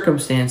external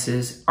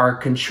circumstances are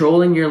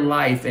controlling your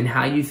life and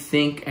how you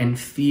think and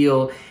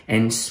feel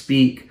and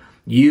speak,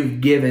 you've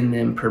given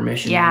them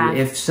permission. Yeah.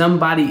 If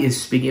somebody is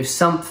speaking, if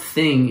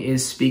something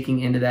is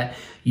speaking into that,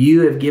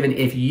 you have given.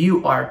 If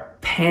you are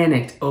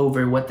panicked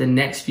over what the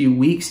next few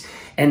weeks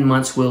and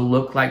months will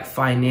look like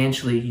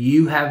financially,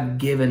 you have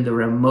given the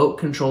remote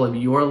control of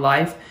your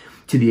life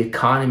to the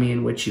economy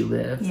in which you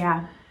live.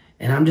 Yeah.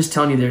 And I'm just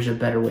telling you, there's a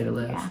better way to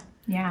live. Yeah.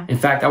 Yeah. In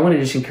fact, I want to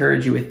just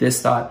encourage you with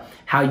this thought.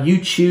 How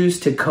you choose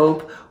to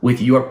cope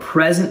with your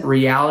present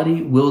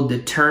reality will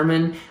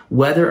determine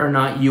whether or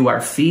not you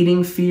are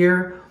feeding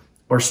fear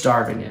or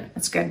starving it.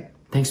 That's good.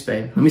 Thanks,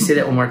 babe. Let me say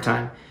that one more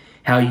time.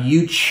 How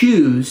you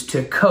choose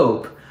to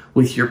cope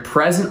with your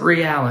present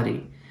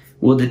reality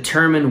will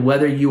determine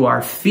whether you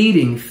are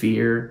feeding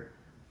fear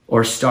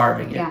or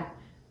starving it. Yeah.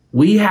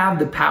 We have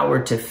the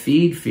power to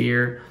feed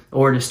fear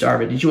or to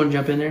starve it. Did you want to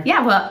jump in there?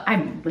 Yeah, well,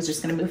 I was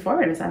just going to move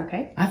forward. Is that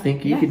okay? I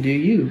think you could do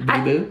you,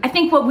 boo-boo. I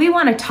think what we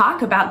want to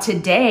talk about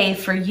today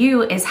for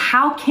you is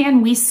how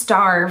can we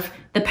starve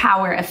the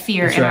power of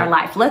fear in our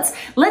life.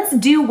 Let's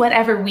do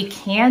whatever we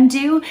can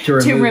do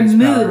to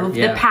remove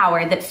the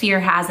power that fear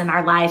has in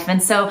our life.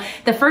 And so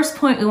the first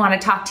point we want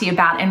to talk to you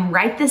about, and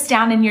write this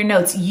down in your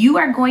notes, you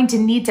are going to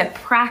need to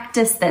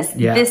practice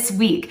this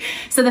week.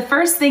 So the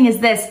first thing is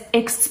this: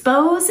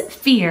 expose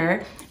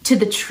fear to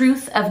the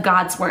truth of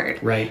God's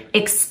word. Right.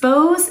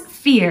 Expose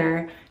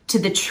fear to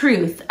the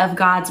truth of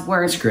God's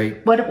word. That's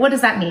great. What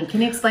does that mean?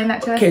 Can you explain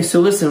that to us? Okay, so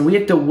listen, we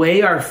have to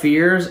weigh our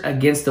fears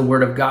against the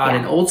word of God.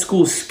 In old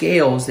school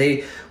scales,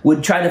 they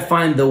would try to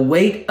find the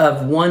weight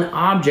of one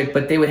object,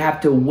 but they would have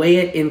to weigh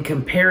it in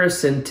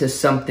comparison to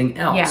something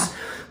else. Yeah.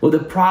 Well, the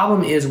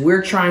problem is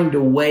we're trying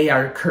to weigh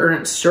our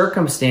current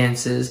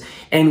circumstances,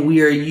 and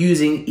we are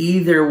using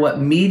either what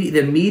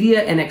the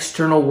media and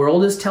external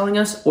world is telling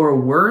us, or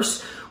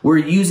worse, we're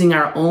using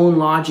our own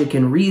logic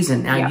and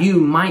reason. Now,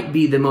 you might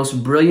be the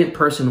most brilliant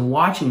person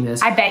watching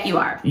this. I bet you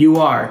are. You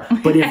are.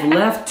 But if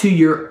left to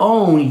your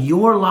own,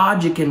 your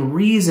logic and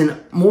reason,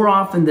 more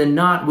often than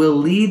not, will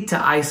lead to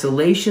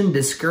isolation,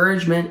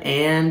 discouragement,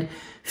 and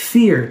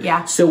fear.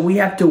 Yeah. So we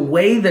have to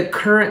weigh the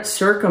current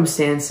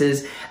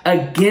circumstances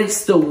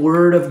against the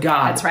word of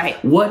God. That's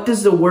right. What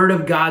does the word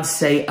of God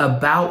say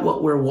about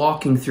what we're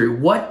walking through?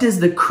 What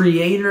does the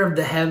creator of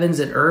the heavens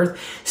and earth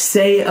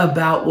say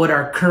about what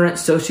our current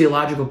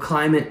sociological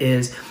climate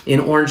is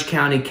in Orange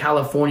County,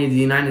 California, the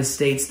United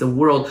States, the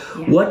world?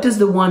 Yeah. What does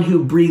the one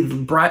who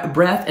breathed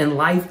breath and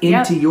life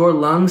into your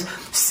lungs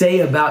say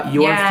about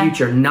your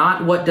future?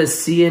 Not what does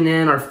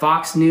CNN or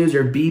Fox News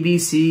or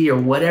BBC or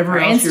whatever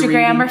else you're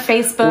reading. Instagram or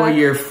Facebook. Or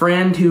your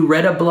friend who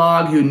read a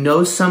blog, who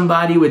knows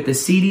somebody with the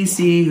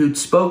CDC, who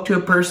spoke to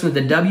a person at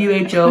the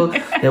WHO,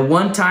 that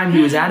one time he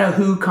was at a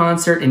Who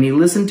concert and he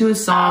listened to a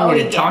song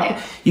and he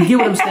talked. You get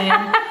what I'm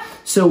saying?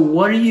 So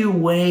what are you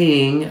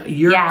weighing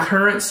your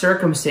current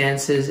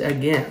circumstances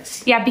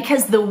against? Yeah,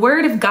 because the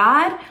word of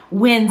God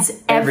wins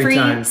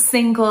every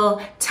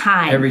single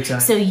time. Every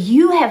time. So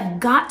you have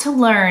got to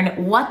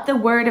learn what the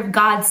word of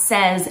God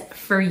says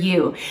for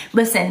you.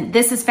 Listen,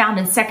 this is found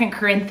in 2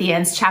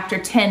 Corinthians chapter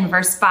 10,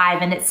 verse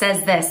 5, and it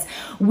says this: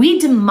 we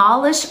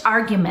demolish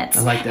arguments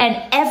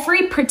and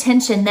every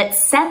pretension that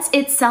sets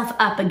itself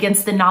up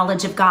against the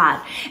knowledge of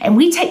God. And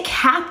we take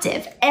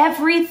captive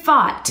every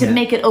thought to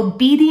make it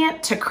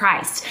obedient to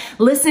Christ.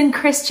 Listen,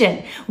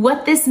 Christian,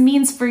 what this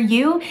means for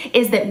you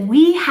is that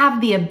we have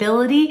the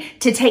ability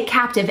to take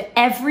captive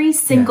every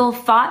single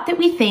thought that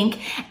we think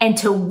and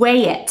to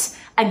weigh it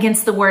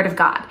against the word of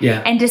God.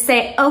 And to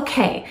say,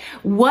 okay,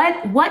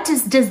 what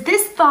does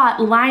this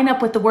thought line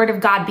up with the word of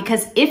God?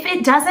 Because if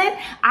it doesn't,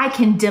 I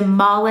can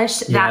demolish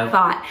that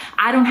thought.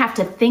 I don't have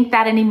to think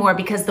that anymore,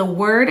 because the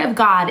word of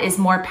God is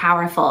more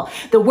powerful.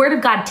 The word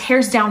of God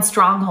tears down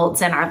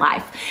strongholds in our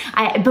life.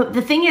 But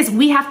the thing is,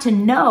 we have to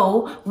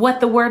know what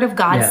the word of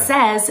God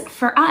says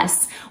for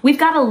us. We've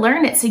got to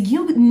learn it. So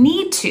you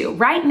need to,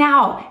 right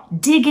now,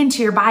 dig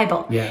into your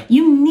Bible.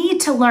 You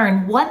need to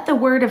learn what the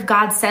word of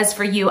God says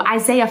for you.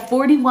 Isaiah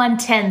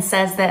 41:10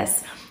 says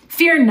this: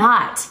 fear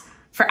not,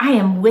 for I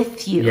am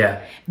with you.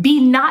 Be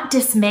not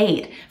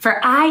dismayed,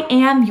 for I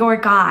am your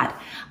God.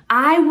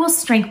 I will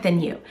strengthen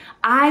you.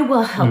 I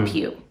will help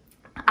you.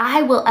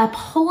 I will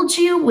uphold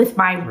you with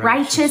my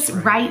righteous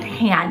right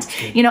hand.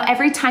 You know,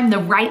 every time the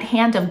right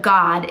hand of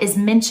God is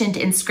mentioned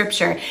in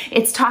scripture,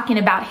 it's talking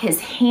about his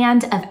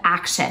hand of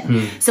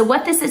action. So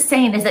what this is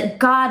saying is that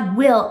God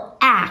will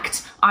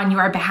act on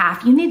your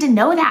behalf. You need to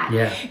know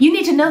that. You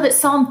need to know that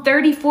Psalm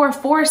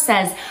 34:4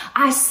 says,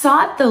 I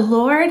sought the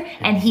Lord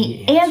and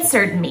he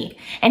answered me,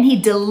 and he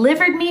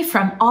delivered me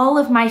from all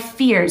of my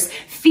fears.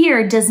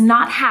 Fear does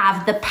not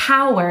have the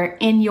power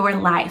in your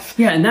life.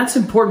 And that's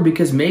important,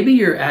 because maybe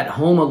you're at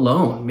home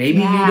alone. Maybe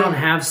you don't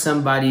have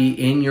somebody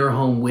in your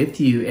home with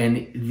you,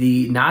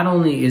 and not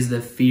only is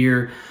the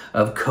fear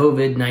of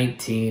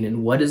COVID-19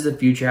 and what does the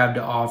future have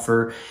to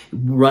offer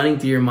running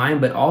through your mind,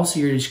 but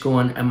also you're just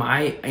going, am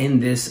I in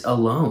this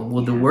alone?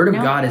 Well, the word of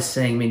God is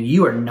saying, man,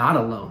 you are not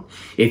alone.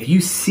 If you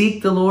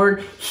seek the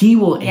Lord, he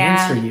will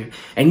answer you.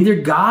 And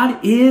either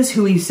God is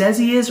who he says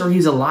he is, or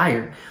he's a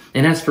liar.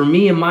 And as for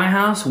me and my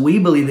house, we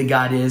believe that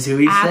God is who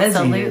he says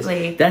he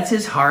is. That's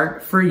his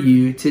heart for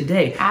you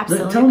today.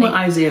 Absolutely. Tell them what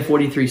Isaiah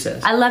 43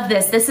 says. I love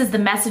this. This is the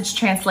Message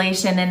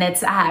translation, and it's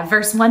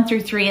verse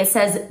 1-3. It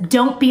says,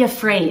 don't be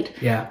afraid.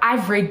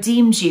 I've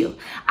redeemed you.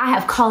 I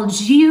have called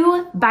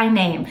you by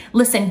name.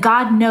 Listen,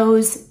 God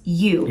knows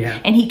you,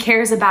 and he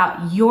cares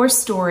about your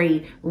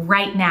story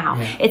right now.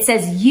 It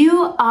says,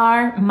 you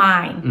are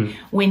mine.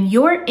 When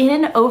you're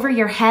in over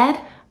your head,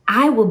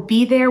 I will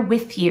be there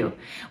with you.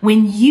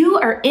 When you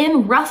are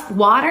in rough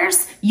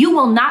waters, you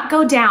will not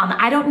go down.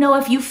 I don't know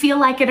if you feel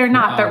like it or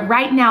not, but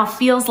right now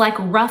feels like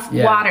rough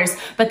waters.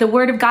 But the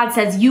word of God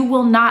says you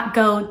will not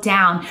go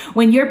down.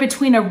 When you're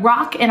between a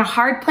rock and a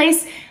hard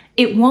place,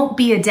 it won't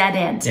be a dead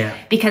end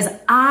because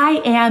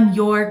I am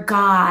your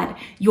God,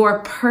 your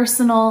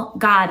personal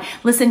God.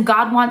 Listen,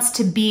 God wants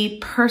to be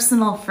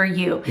personal for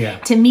you,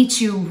 to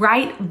meet you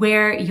right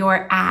where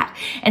you're at.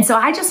 And so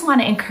I just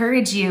want to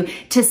encourage you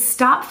to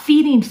stop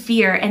feeding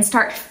fear and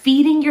start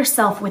feeding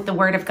yourself with the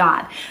Word of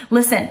God.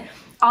 Listen,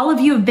 all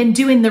of you have been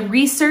doing the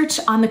research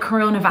on the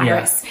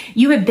coronavirus.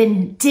 You have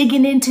been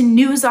digging into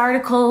news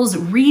articles,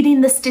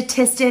 reading the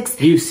statistics.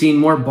 You've seen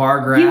more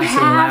bar graphs in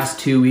the last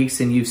 2 weeks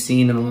than you've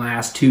seen in the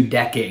last 2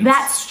 decades.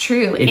 That's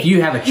true. If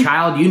you have a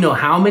child, you know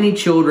how many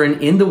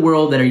children in the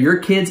world that are your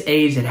kid's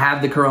age that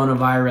have the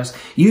coronavirus.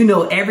 You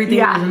know everything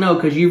you need to know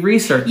because you've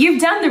researched.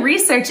 You've done the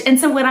research. And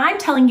so what I'm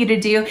telling you to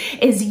do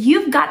is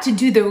you've got to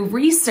do the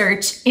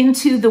research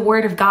into the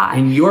Word of God.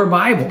 In your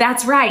Bible.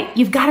 That's right.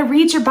 You've got to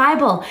read your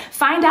Bible.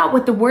 Find out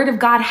what the Word of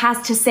God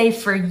has to say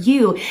for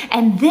you.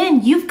 And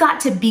then you've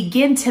got to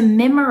begin to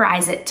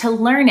memorize it, to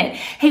learn it.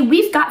 Hey,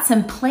 we've got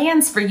some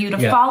plans for you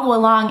to follow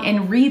along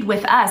and read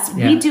with us.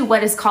 We do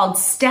what is called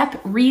step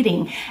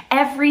reading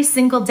every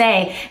single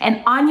day.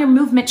 And on your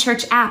Movement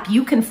Church app,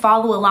 you can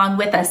follow along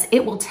with us.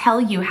 It will tell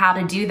you how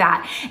to do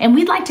that. And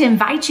we'd like to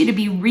invite you to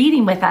be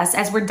reading with us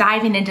as we're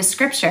diving into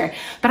scripture.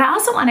 But I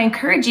also want to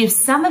encourage you,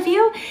 some of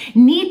you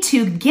need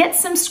to get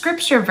some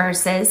scripture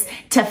verses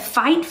to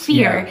fight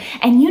fear,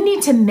 and you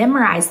need to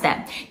memorize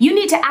them. You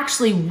need to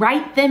actually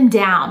write them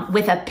down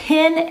with a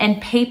pen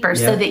and paper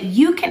so that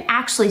you can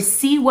actually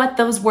see what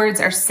those words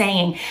are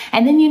saying.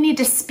 And then you need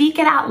to speak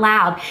it out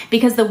loud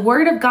because the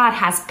Word of God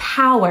has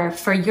power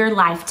for your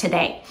life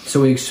today.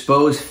 So we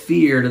expose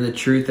fear to the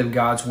truth of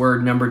God's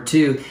Word. Number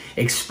 2,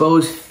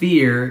 expose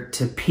fear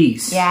to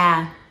peace.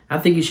 Yeah. I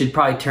think you should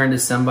probably turn to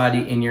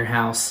somebody in your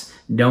house.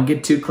 Don't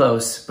get too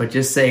close, but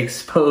just say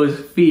expose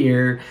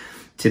fear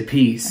to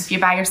peace. If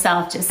you're by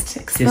yourself, just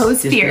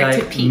expose fear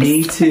to peace.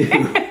 Me too.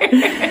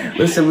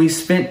 Listen, we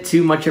spent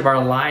too much of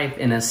our life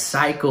in a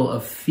cycle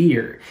of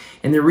fear.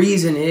 And the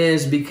reason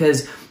is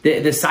because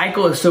the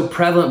cycle is so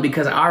prevalent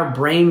because our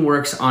brain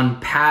works on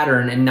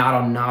pattern and not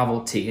on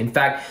novelty. In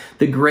fact,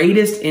 the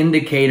greatest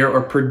indicator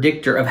or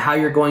predictor of how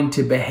you're going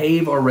to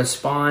behave or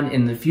respond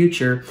in the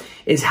future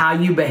is how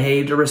you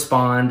behaved or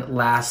respond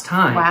last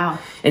time. Wow.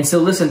 And so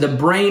listen, the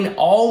brain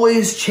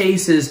always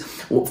chases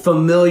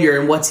familiar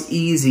and what's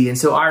easy. And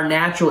so our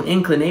natural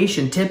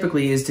inclination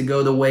typically is to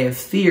go the way of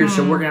fear.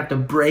 So we're going to have to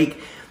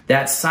break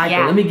that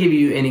cycle. Let me give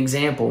you an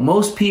example.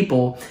 Most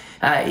people,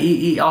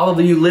 all of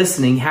you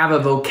listening, have a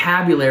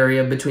vocabulary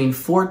of between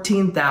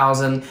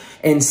 14,000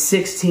 and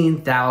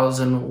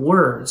 16,000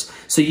 words.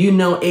 So you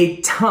know a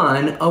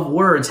ton of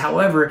words.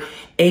 However,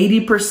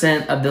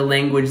 80% of the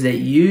language that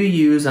you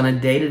use on a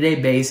day-to-day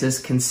basis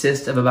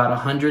consists of about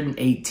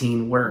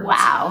 118 words.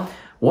 Wow.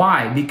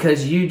 Why?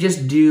 Because you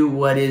just do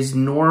what is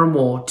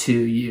normal to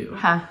you.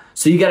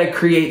 So you got to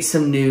create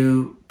some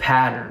new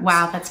patterns.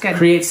 Wow, that's good.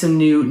 Create some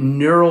new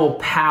neural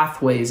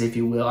pathways, if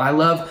you will. I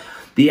love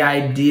the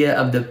idea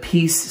of the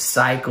peace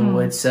cycle.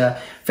 It's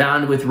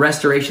found with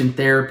restoration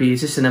therapy.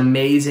 It's just an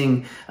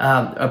amazing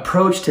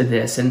approach to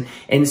this.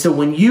 And so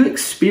when you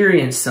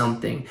experience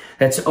something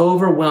that's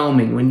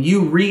overwhelming, when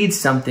you read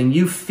something,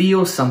 you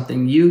feel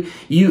something,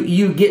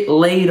 you get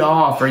laid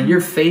off, or you're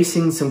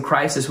facing some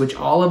crisis, which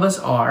all of us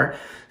are,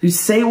 you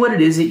say what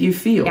it is that you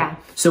feel.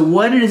 So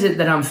what is it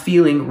that I'm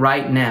feeling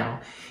right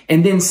now?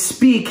 And then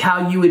speak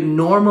how you would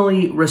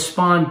normally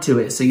respond to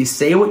it. So you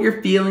say what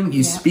you're feeling,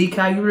 you speak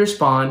how you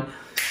respond,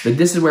 but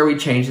this is where we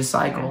change the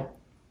cycle.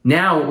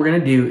 Now what we're going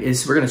to do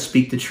is we're going to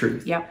speak the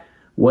truth.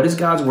 What does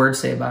God's Word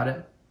say about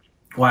it?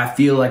 Well, I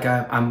feel like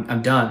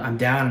I'm done. I'm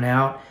down and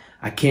out.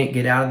 I can't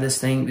get out of this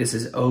thing. This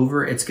is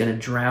over. It's going to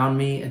drown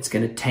me. It's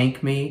going to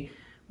tank me.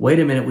 Wait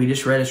a minute. We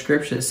just read a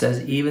scripture that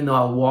says, even though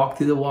I walk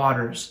through the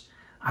waters,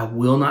 I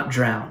will not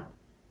drown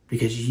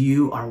because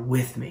you are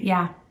with me.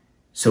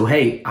 So,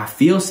 hey, I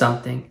feel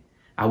something.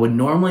 I would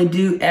normally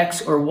do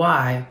X or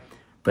Y,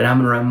 but I'm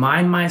going to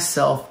remind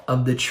myself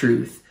of the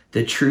truth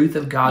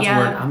of God's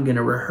Word. I'm going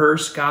to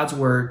rehearse God's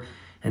Word,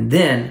 and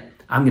then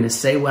I'm going to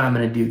say what I'm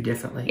going to do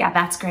differently.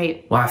 That's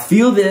great. Well, I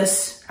feel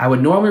this. I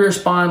would normally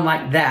respond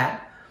like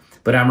that,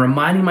 but I'm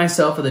reminding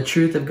myself of the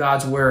truth of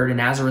God's Word, and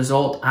as a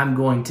result, I'm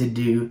going to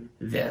do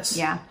this.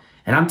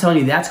 And I'm telling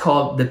you, that's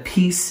called the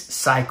peace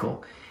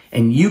cycle.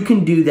 And you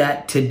can do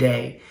that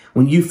today.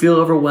 When you feel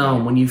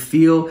overwhelmed, when you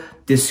feel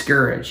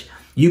discouraged,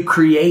 you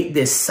create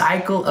this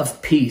cycle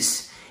of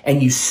peace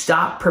and you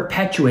stop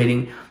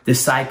perpetuating the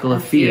cycle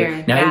of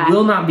fear. Now, it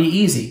will not be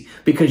easy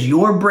because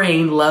your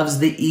brain loves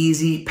the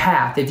easy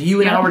path. If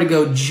you and I were to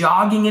go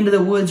jogging into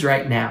the woods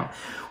right now,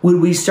 would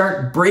we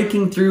start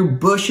breaking through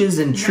bushes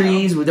and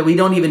trees that we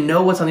don't even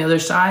know what's on the other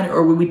side,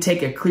 or would we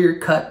take a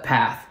clear-cut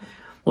path?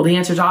 Well, the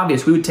answer is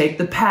obvious. We would take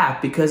the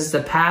path because it's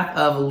the path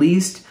of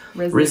least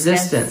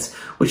resistance,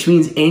 which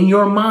means in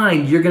your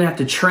mind, you're going to have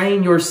to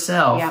train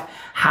yourself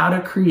how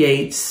to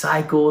create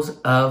cycles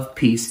of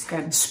peace.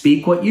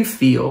 Speak what you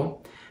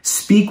feel.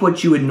 Speak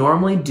what you would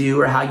normally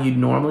do or how you'd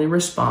normally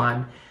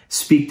respond.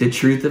 Speak the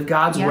truth of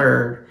God's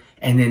Word.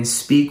 and then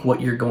speak what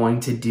you're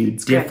going to do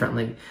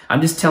differently.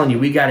 I'm just telling you,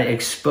 we got to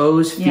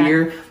expose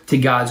fear to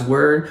God's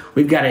word.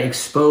 We've got to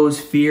expose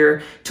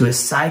fear to a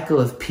cycle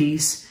of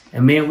peace.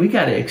 And man, we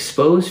got to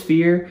expose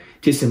fear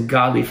to some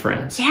godly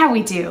friends. Yeah,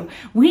 we do.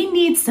 We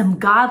need some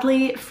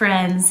godly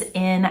friends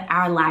in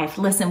our life.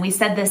 Listen, we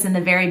said this in the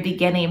very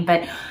beginning,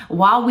 but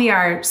while we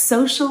are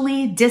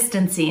socially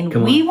distancing,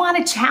 we want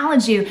to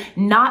challenge you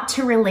not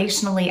to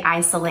relationally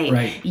isolate.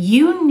 Right.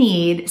 You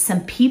need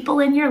some people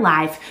in your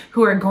life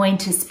who are going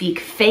to speak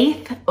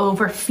faith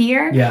over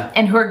fear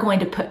and who are going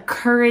to put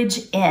courage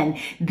in.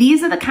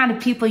 These are the kind of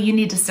people you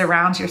need to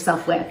surround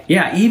yourself with.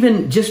 Yeah,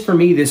 even just for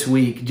me this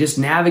week, just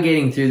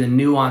navigating through the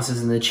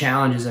nuances and the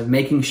challenges of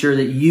making sure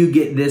that you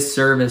get this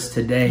service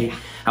today.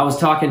 I was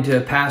talking to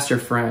a pastor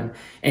friend,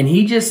 and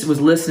he just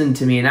was listening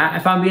to me. And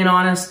if I'm being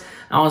honest,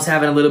 I was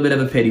having a little bit of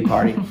a pity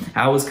party.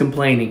 I was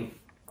complaining.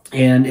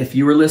 And if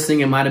you were listening,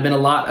 it might have been a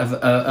lot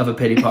of a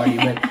pity party.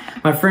 But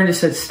my friend just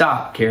said,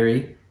 stop,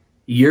 Carey.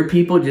 Your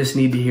people just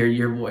need to hear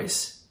your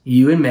voice.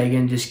 You and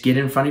Meghan, just get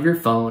in front of your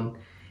phone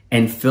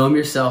and film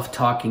yourself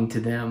talking to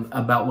them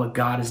about what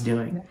God is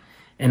doing.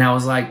 And I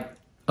was like,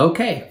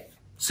 okay.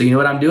 So you know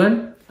what I'm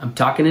doing? I'm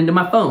talking into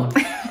my phone.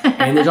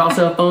 And there's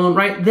also a phone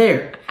right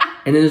there.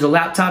 And then there's a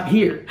laptop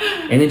here.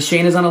 And then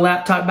Shayna's on a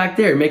laptop back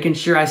there, making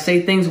sure I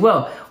say things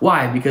well.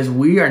 Why? Because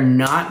we are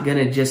not going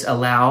to just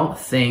allow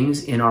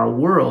things in our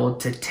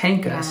world to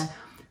tank us.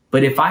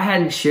 But if I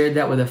hadn't shared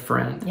that with a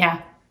friend,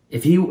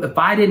 if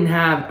I didn't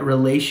have a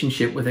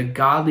relationship with a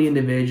godly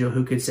individual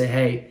who could say,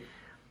 hey,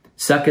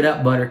 suck it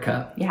up,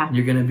 buttercup.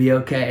 You're going to be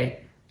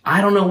okay.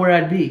 I don't know where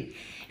I'd be.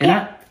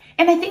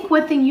 And I think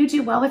one thing you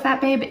do well with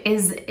that, babe,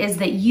 is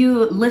that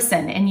you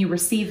listen and you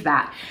receive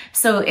that.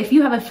 So if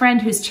you have a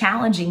friend who's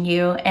challenging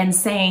you and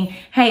saying,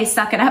 hey,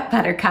 suck it up,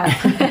 buttercup.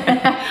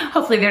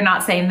 Hopefully they're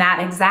not saying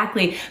that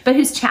exactly, but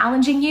who's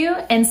challenging you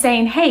and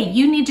saying, hey,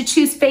 you need to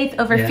choose faith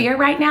over fear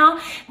right now,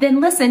 then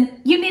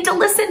listen, you need to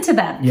listen to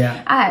them.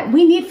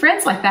 We need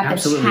friends like that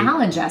that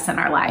challenge us in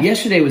our life.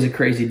 Yesterday was a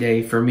crazy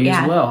day for me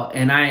as well.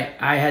 And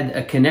I had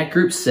a connect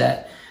group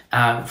set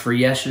for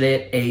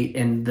yesterday at 8,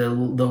 and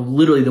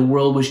literally the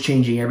world was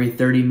changing every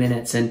 30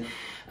 minutes. And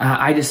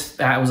I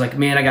was like,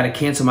 man, I got to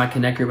cancel my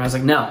connect group. I was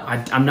like, no,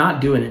 I'm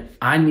not doing it.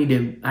 I need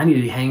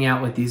to hang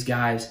out with these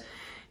guys.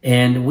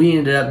 And we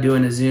ended up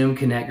doing a Zoom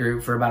connect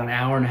group for about an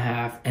hour and a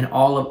half. And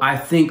I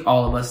think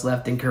all of us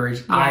left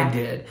encouraged. I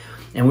did.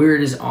 And we were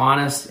just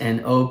honest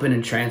and open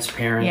and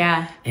transparent.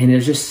 And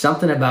there's just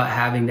something about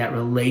having that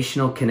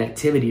relational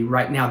connectivity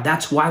right now.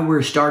 That's why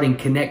we're starting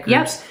connect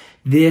groups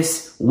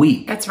this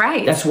week. That's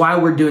right. That's why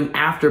we're doing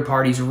after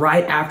parties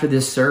right after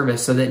this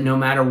service, so that no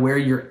matter where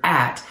you're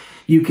at,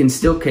 you can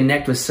still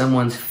connect with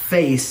someone's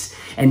face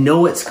and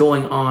know what's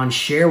going on,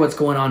 share what's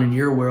going on in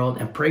your world,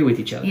 and pray with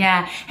each other.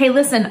 Hey,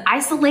 listen,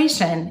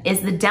 isolation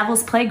is the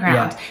devil's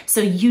playground. So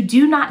you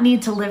do not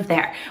need to live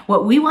there.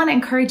 What we want to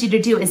encourage you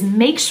to do is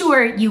make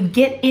sure you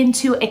get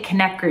into a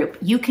connect group.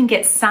 You can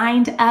get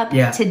signed up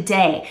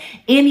today.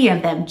 Any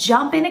of them.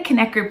 Jump in a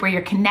connect group where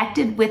you're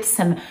connected with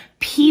some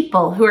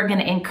people who are going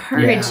to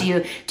encourage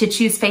you to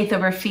choose faith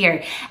over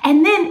fear.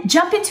 And then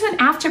jump into an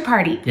after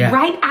party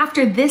right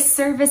after this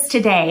service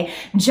today.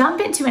 Jump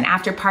into an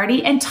after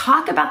party and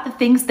talk about the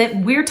things that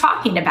we're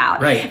talking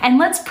about. And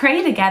let's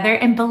pray together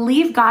and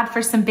believe God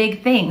for some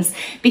big things,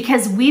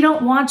 because we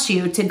don't want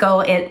you to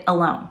go it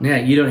alone.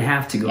 You don't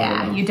have to go it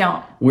alone. You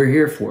don't. We're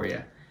here for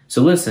you.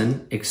 So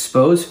listen,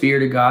 expose fear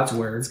to God's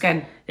word. It's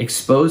good.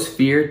 Expose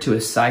fear to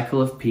a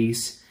cycle of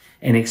peace.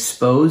 And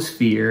expose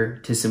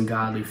fear to some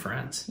godly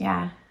friends.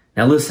 Now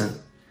listen,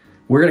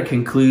 we're going to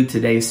conclude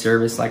today's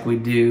service like we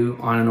do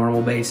on a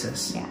normal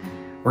basis.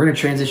 We're going to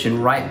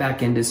transition right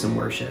back into some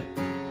worship.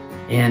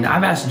 And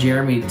I've asked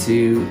Jeremy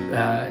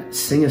to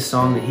sing a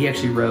song that he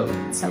actually wrote.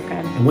 So good.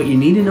 And what you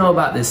need to know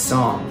about this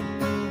song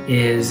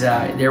is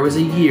there was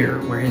a year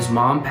where his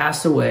mom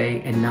passed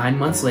away, and 9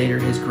 months later,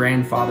 his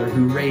grandfather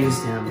who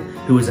raised him,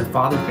 who was a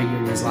father figure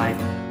in his life,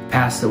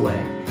 passed away.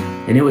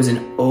 And it was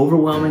an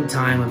overwhelming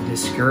time of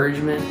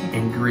discouragement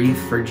and grief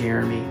for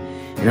Jeremy.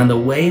 And on the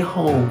way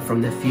home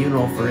from the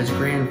funeral for his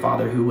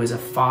grandfather, who was a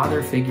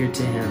father figure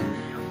to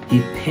him,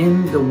 he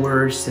penned the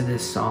words to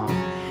this song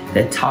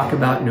that talk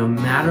about, no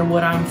matter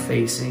what I'm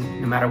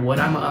facing, no matter what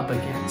I'm up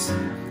against,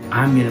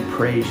 I'm going to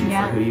praise you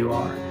for who you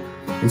are.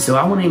 And so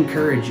I want to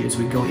encourage you as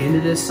we go into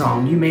this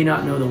song. You may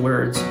not know the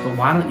words, but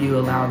why don't you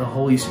allow the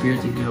Holy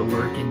Spirit to do a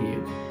work in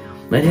you?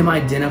 Let him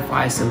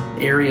identify some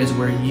areas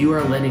where you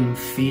are letting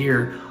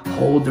fear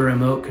hold the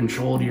remote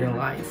control to your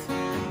life.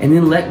 And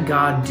then let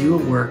God do a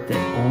work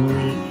that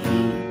only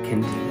he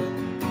can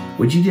do.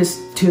 Would you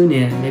just tune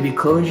in, maybe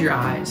close your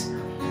eyes,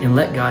 and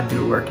let God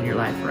do a work in your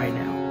life right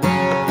now?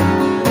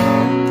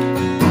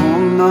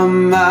 On the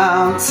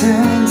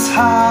mountains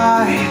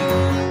high,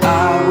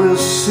 I will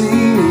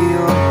sing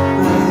your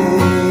praise.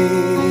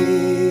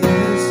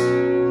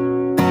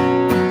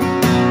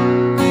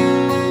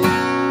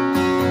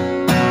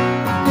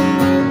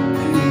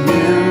 And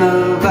in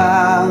the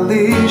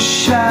valley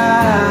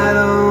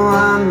shadow,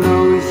 I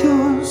know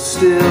you'll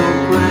still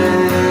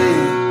pray.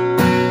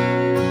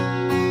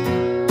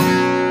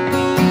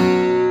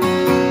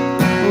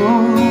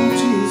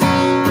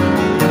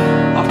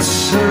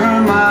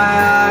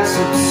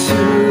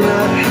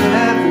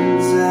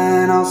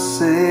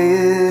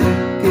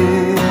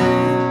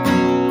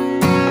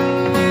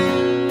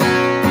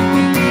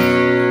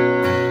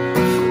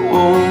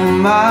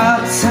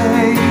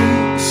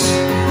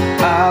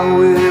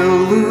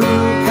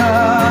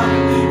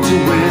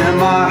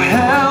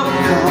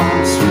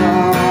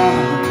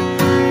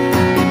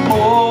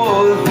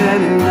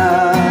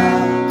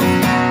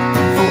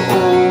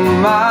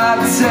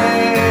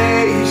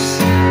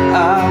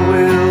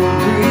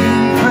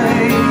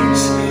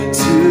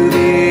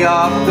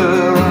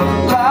 author of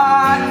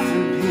life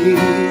and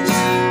peace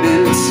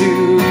into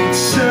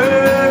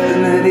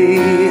eternity,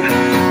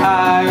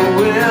 I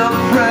will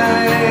praise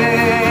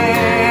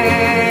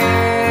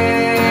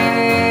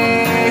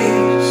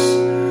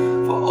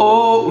for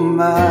all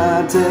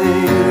my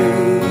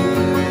days.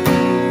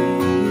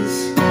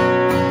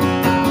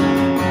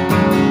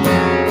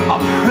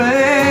 I'll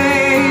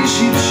praise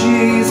you,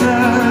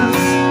 Jesus,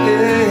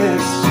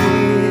 yes,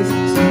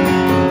 Jesus.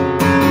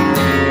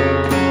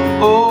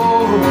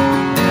 Oh,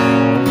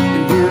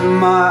 and in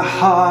my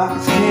heart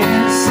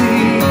can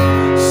see,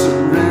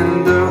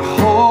 surrender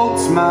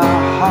holds my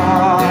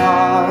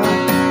heart.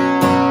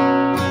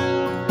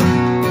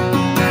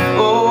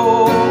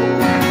 Oh,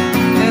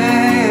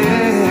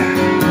 yeah,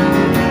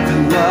 the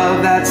love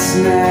that's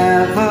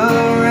never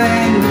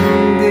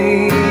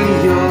ending,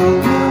 your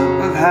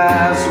love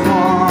has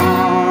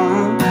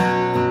won.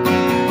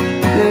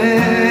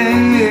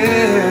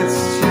 Yes,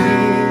 Jesus.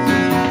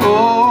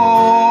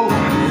 Oh,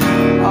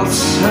 I'll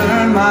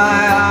turn my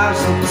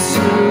eyes up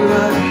to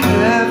the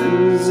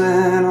heavens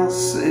and I'll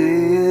say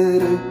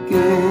it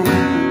again.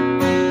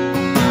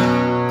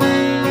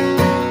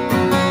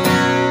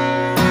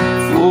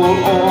 For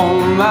all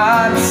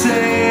my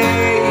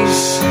days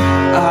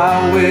I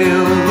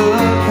will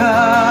look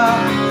up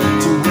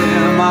to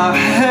where my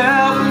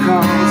help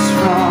comes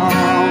from.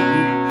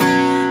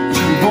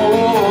 You're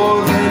more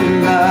than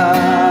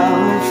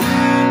enough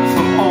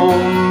for all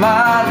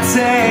my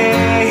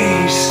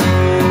days,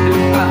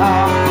 and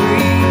I'll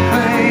bring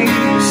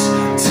praise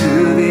to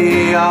the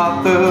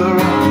author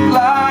of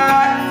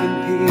life and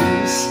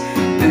peace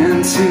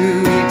into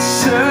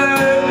eternity.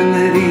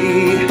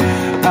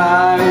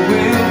 I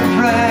will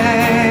praise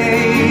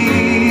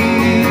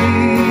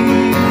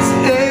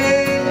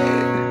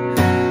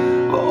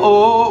for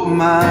all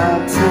my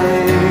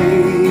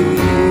days,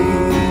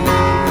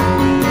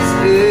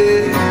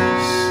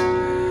 yes,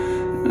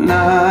 and I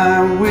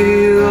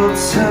will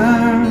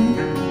turn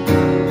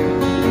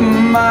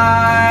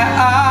my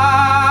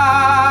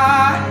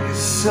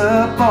eyes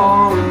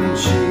upon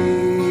Jesus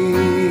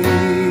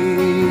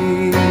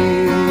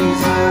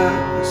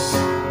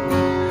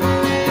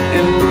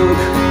and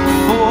look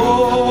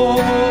full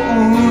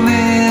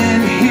in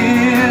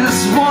His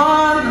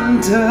wonderful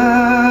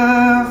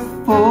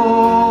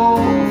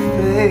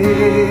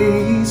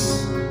face.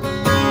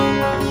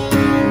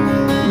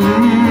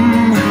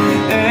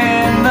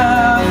 And the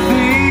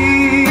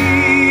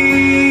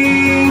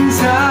things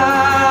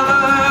of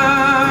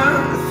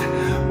earth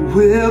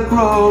will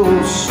grow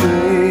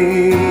strangely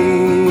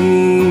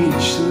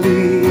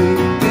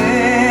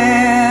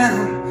dim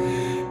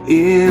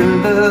in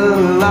the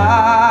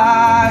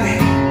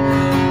light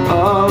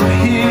of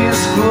His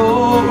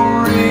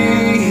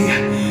glory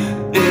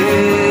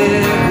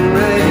and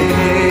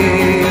grace.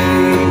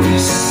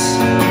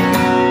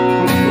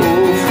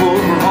 Oh, for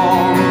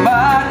all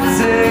my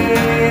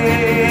days,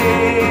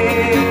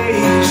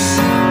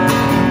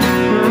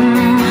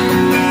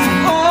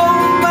 all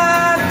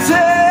my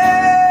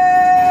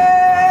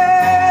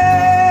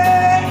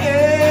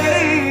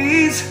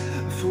days,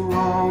 for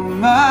all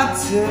my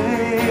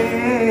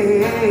days,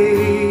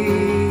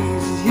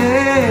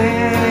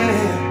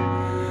 yeah,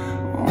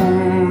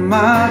 all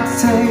my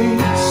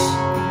days,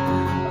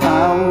 I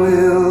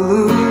will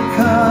look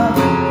up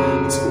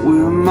to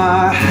where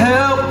my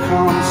help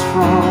comes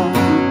from.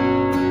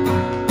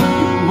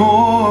 You're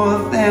more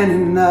than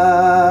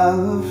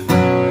enough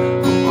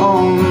for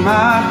all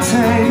my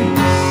days.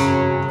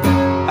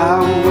 I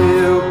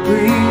will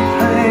bring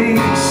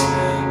praise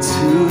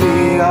to the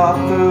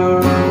author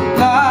of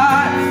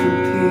life and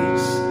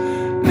peace,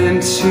 and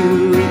into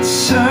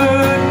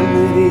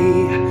eternity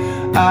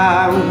I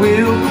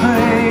will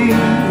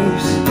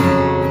praise.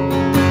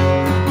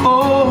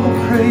 Oh,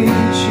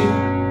 praise you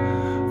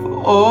for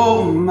all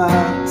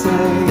my days,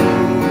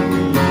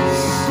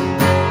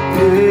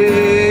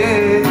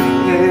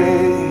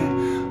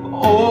 yeah,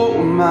 all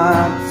my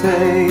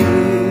days.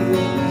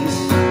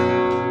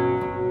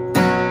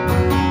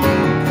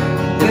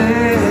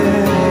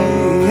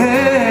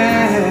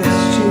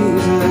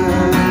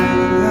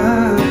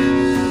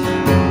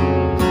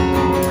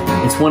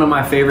 One of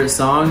my favorite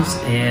songs,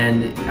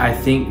 and I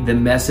think the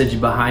message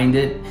behind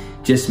it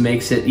just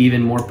makes it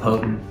even more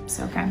potent.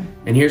 So good.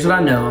 And here's what I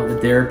know,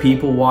 that there are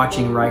people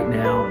watching right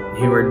now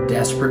who are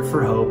desperate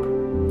for hope.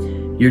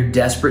 You're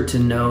desperate to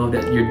know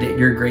that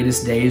your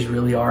greatest days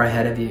really are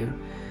ahead of you.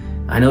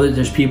 I know that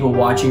there's people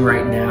watching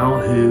right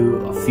now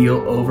who feel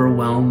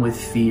overwhelmed with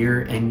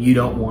fear and you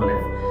don't want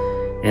it.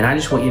 And I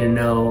just want you to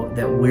know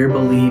that we're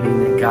believing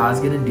that God's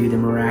going to do the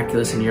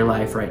miraculous in your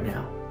life right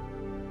now.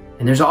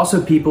 And there's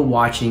also people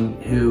watching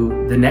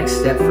who the next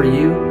step for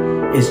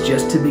you is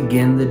just to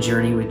begin the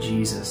journey with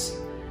Jesus.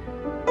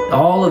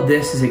 All of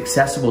this is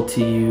accessible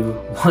to you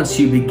once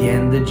you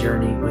begin the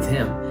journey with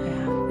Him.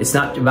 It's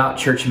not about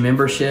church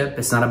membership.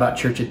 It's not about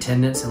church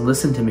attendance. And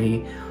listen to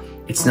me,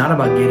 it's not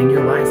about getting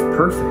your life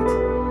perfect.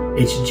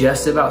 It's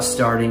just about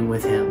starting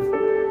with Him.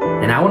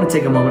 And I want to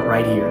take a moment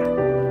right here,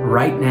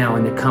 right now,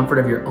 in the comfort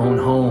of your own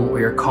home or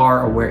your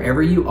car or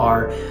wherever you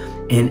are,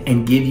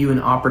 and give you an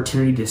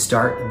opportunity to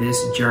start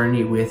this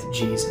journey with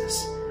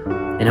Jesus.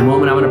 In a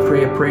moment, I'm going to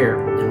pray a prayer,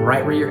 and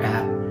right where you're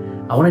at,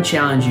 I want to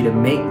challenge you to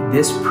make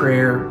this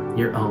prayer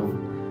your own.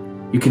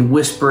 You can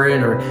whisper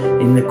it, or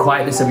in the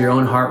quietness of your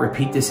own heart,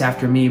 repeat this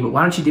after me. But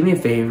why don't you do me a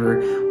favor?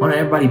 Why don't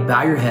everybody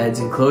bow your heads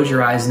and close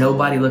your eyes?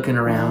 Nobody looking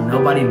around,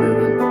 nobody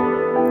moving.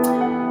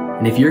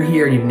 And if you're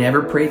here and you've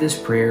never prayed this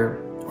prayer,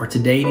 or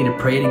today you need to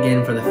pray it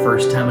again for the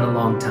first time in a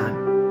long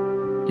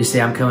time, just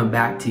say, I'm coming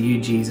back to you,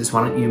 Jesus.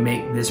 Why don't you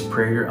make this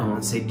prayer your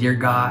own? Say, dear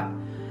God,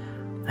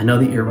 I know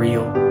that you're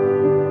real.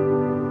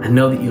 I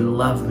know that you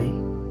love me.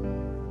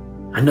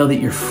 I know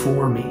that you're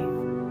for me,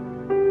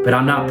 but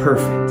I'm not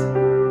perfect.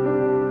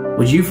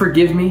 Would you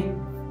forgive me?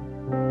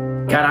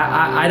 God,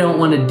 I don't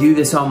want to do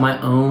this on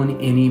my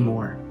own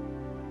anymore.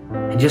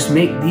 And just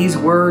make these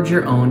words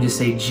your own. Just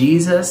say,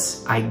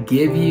 Jesus, I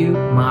give you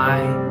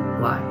my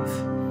life.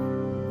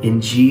 In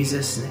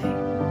Jesus' name,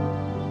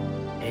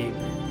 amen.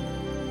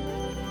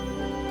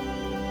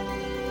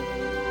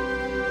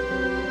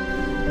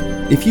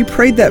 If you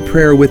prayed that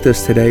prayer with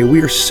us today,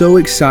 we are so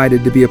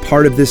excited to be a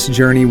part of this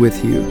journey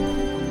with you.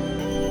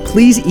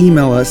 Please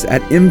email us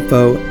at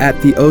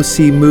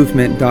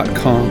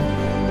info@theocmovement.com.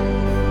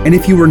 And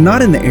if you were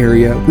not in the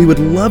area, we would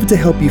love to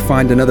help you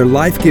find another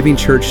life-giving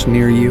church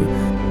near you.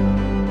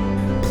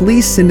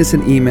 Please send us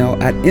an email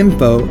at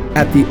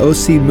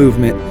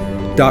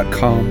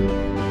info@theocmovement.com.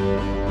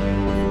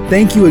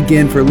 Thank you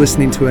again for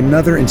listening to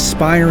another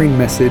inspiring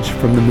message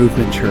from the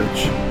Movement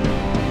Church.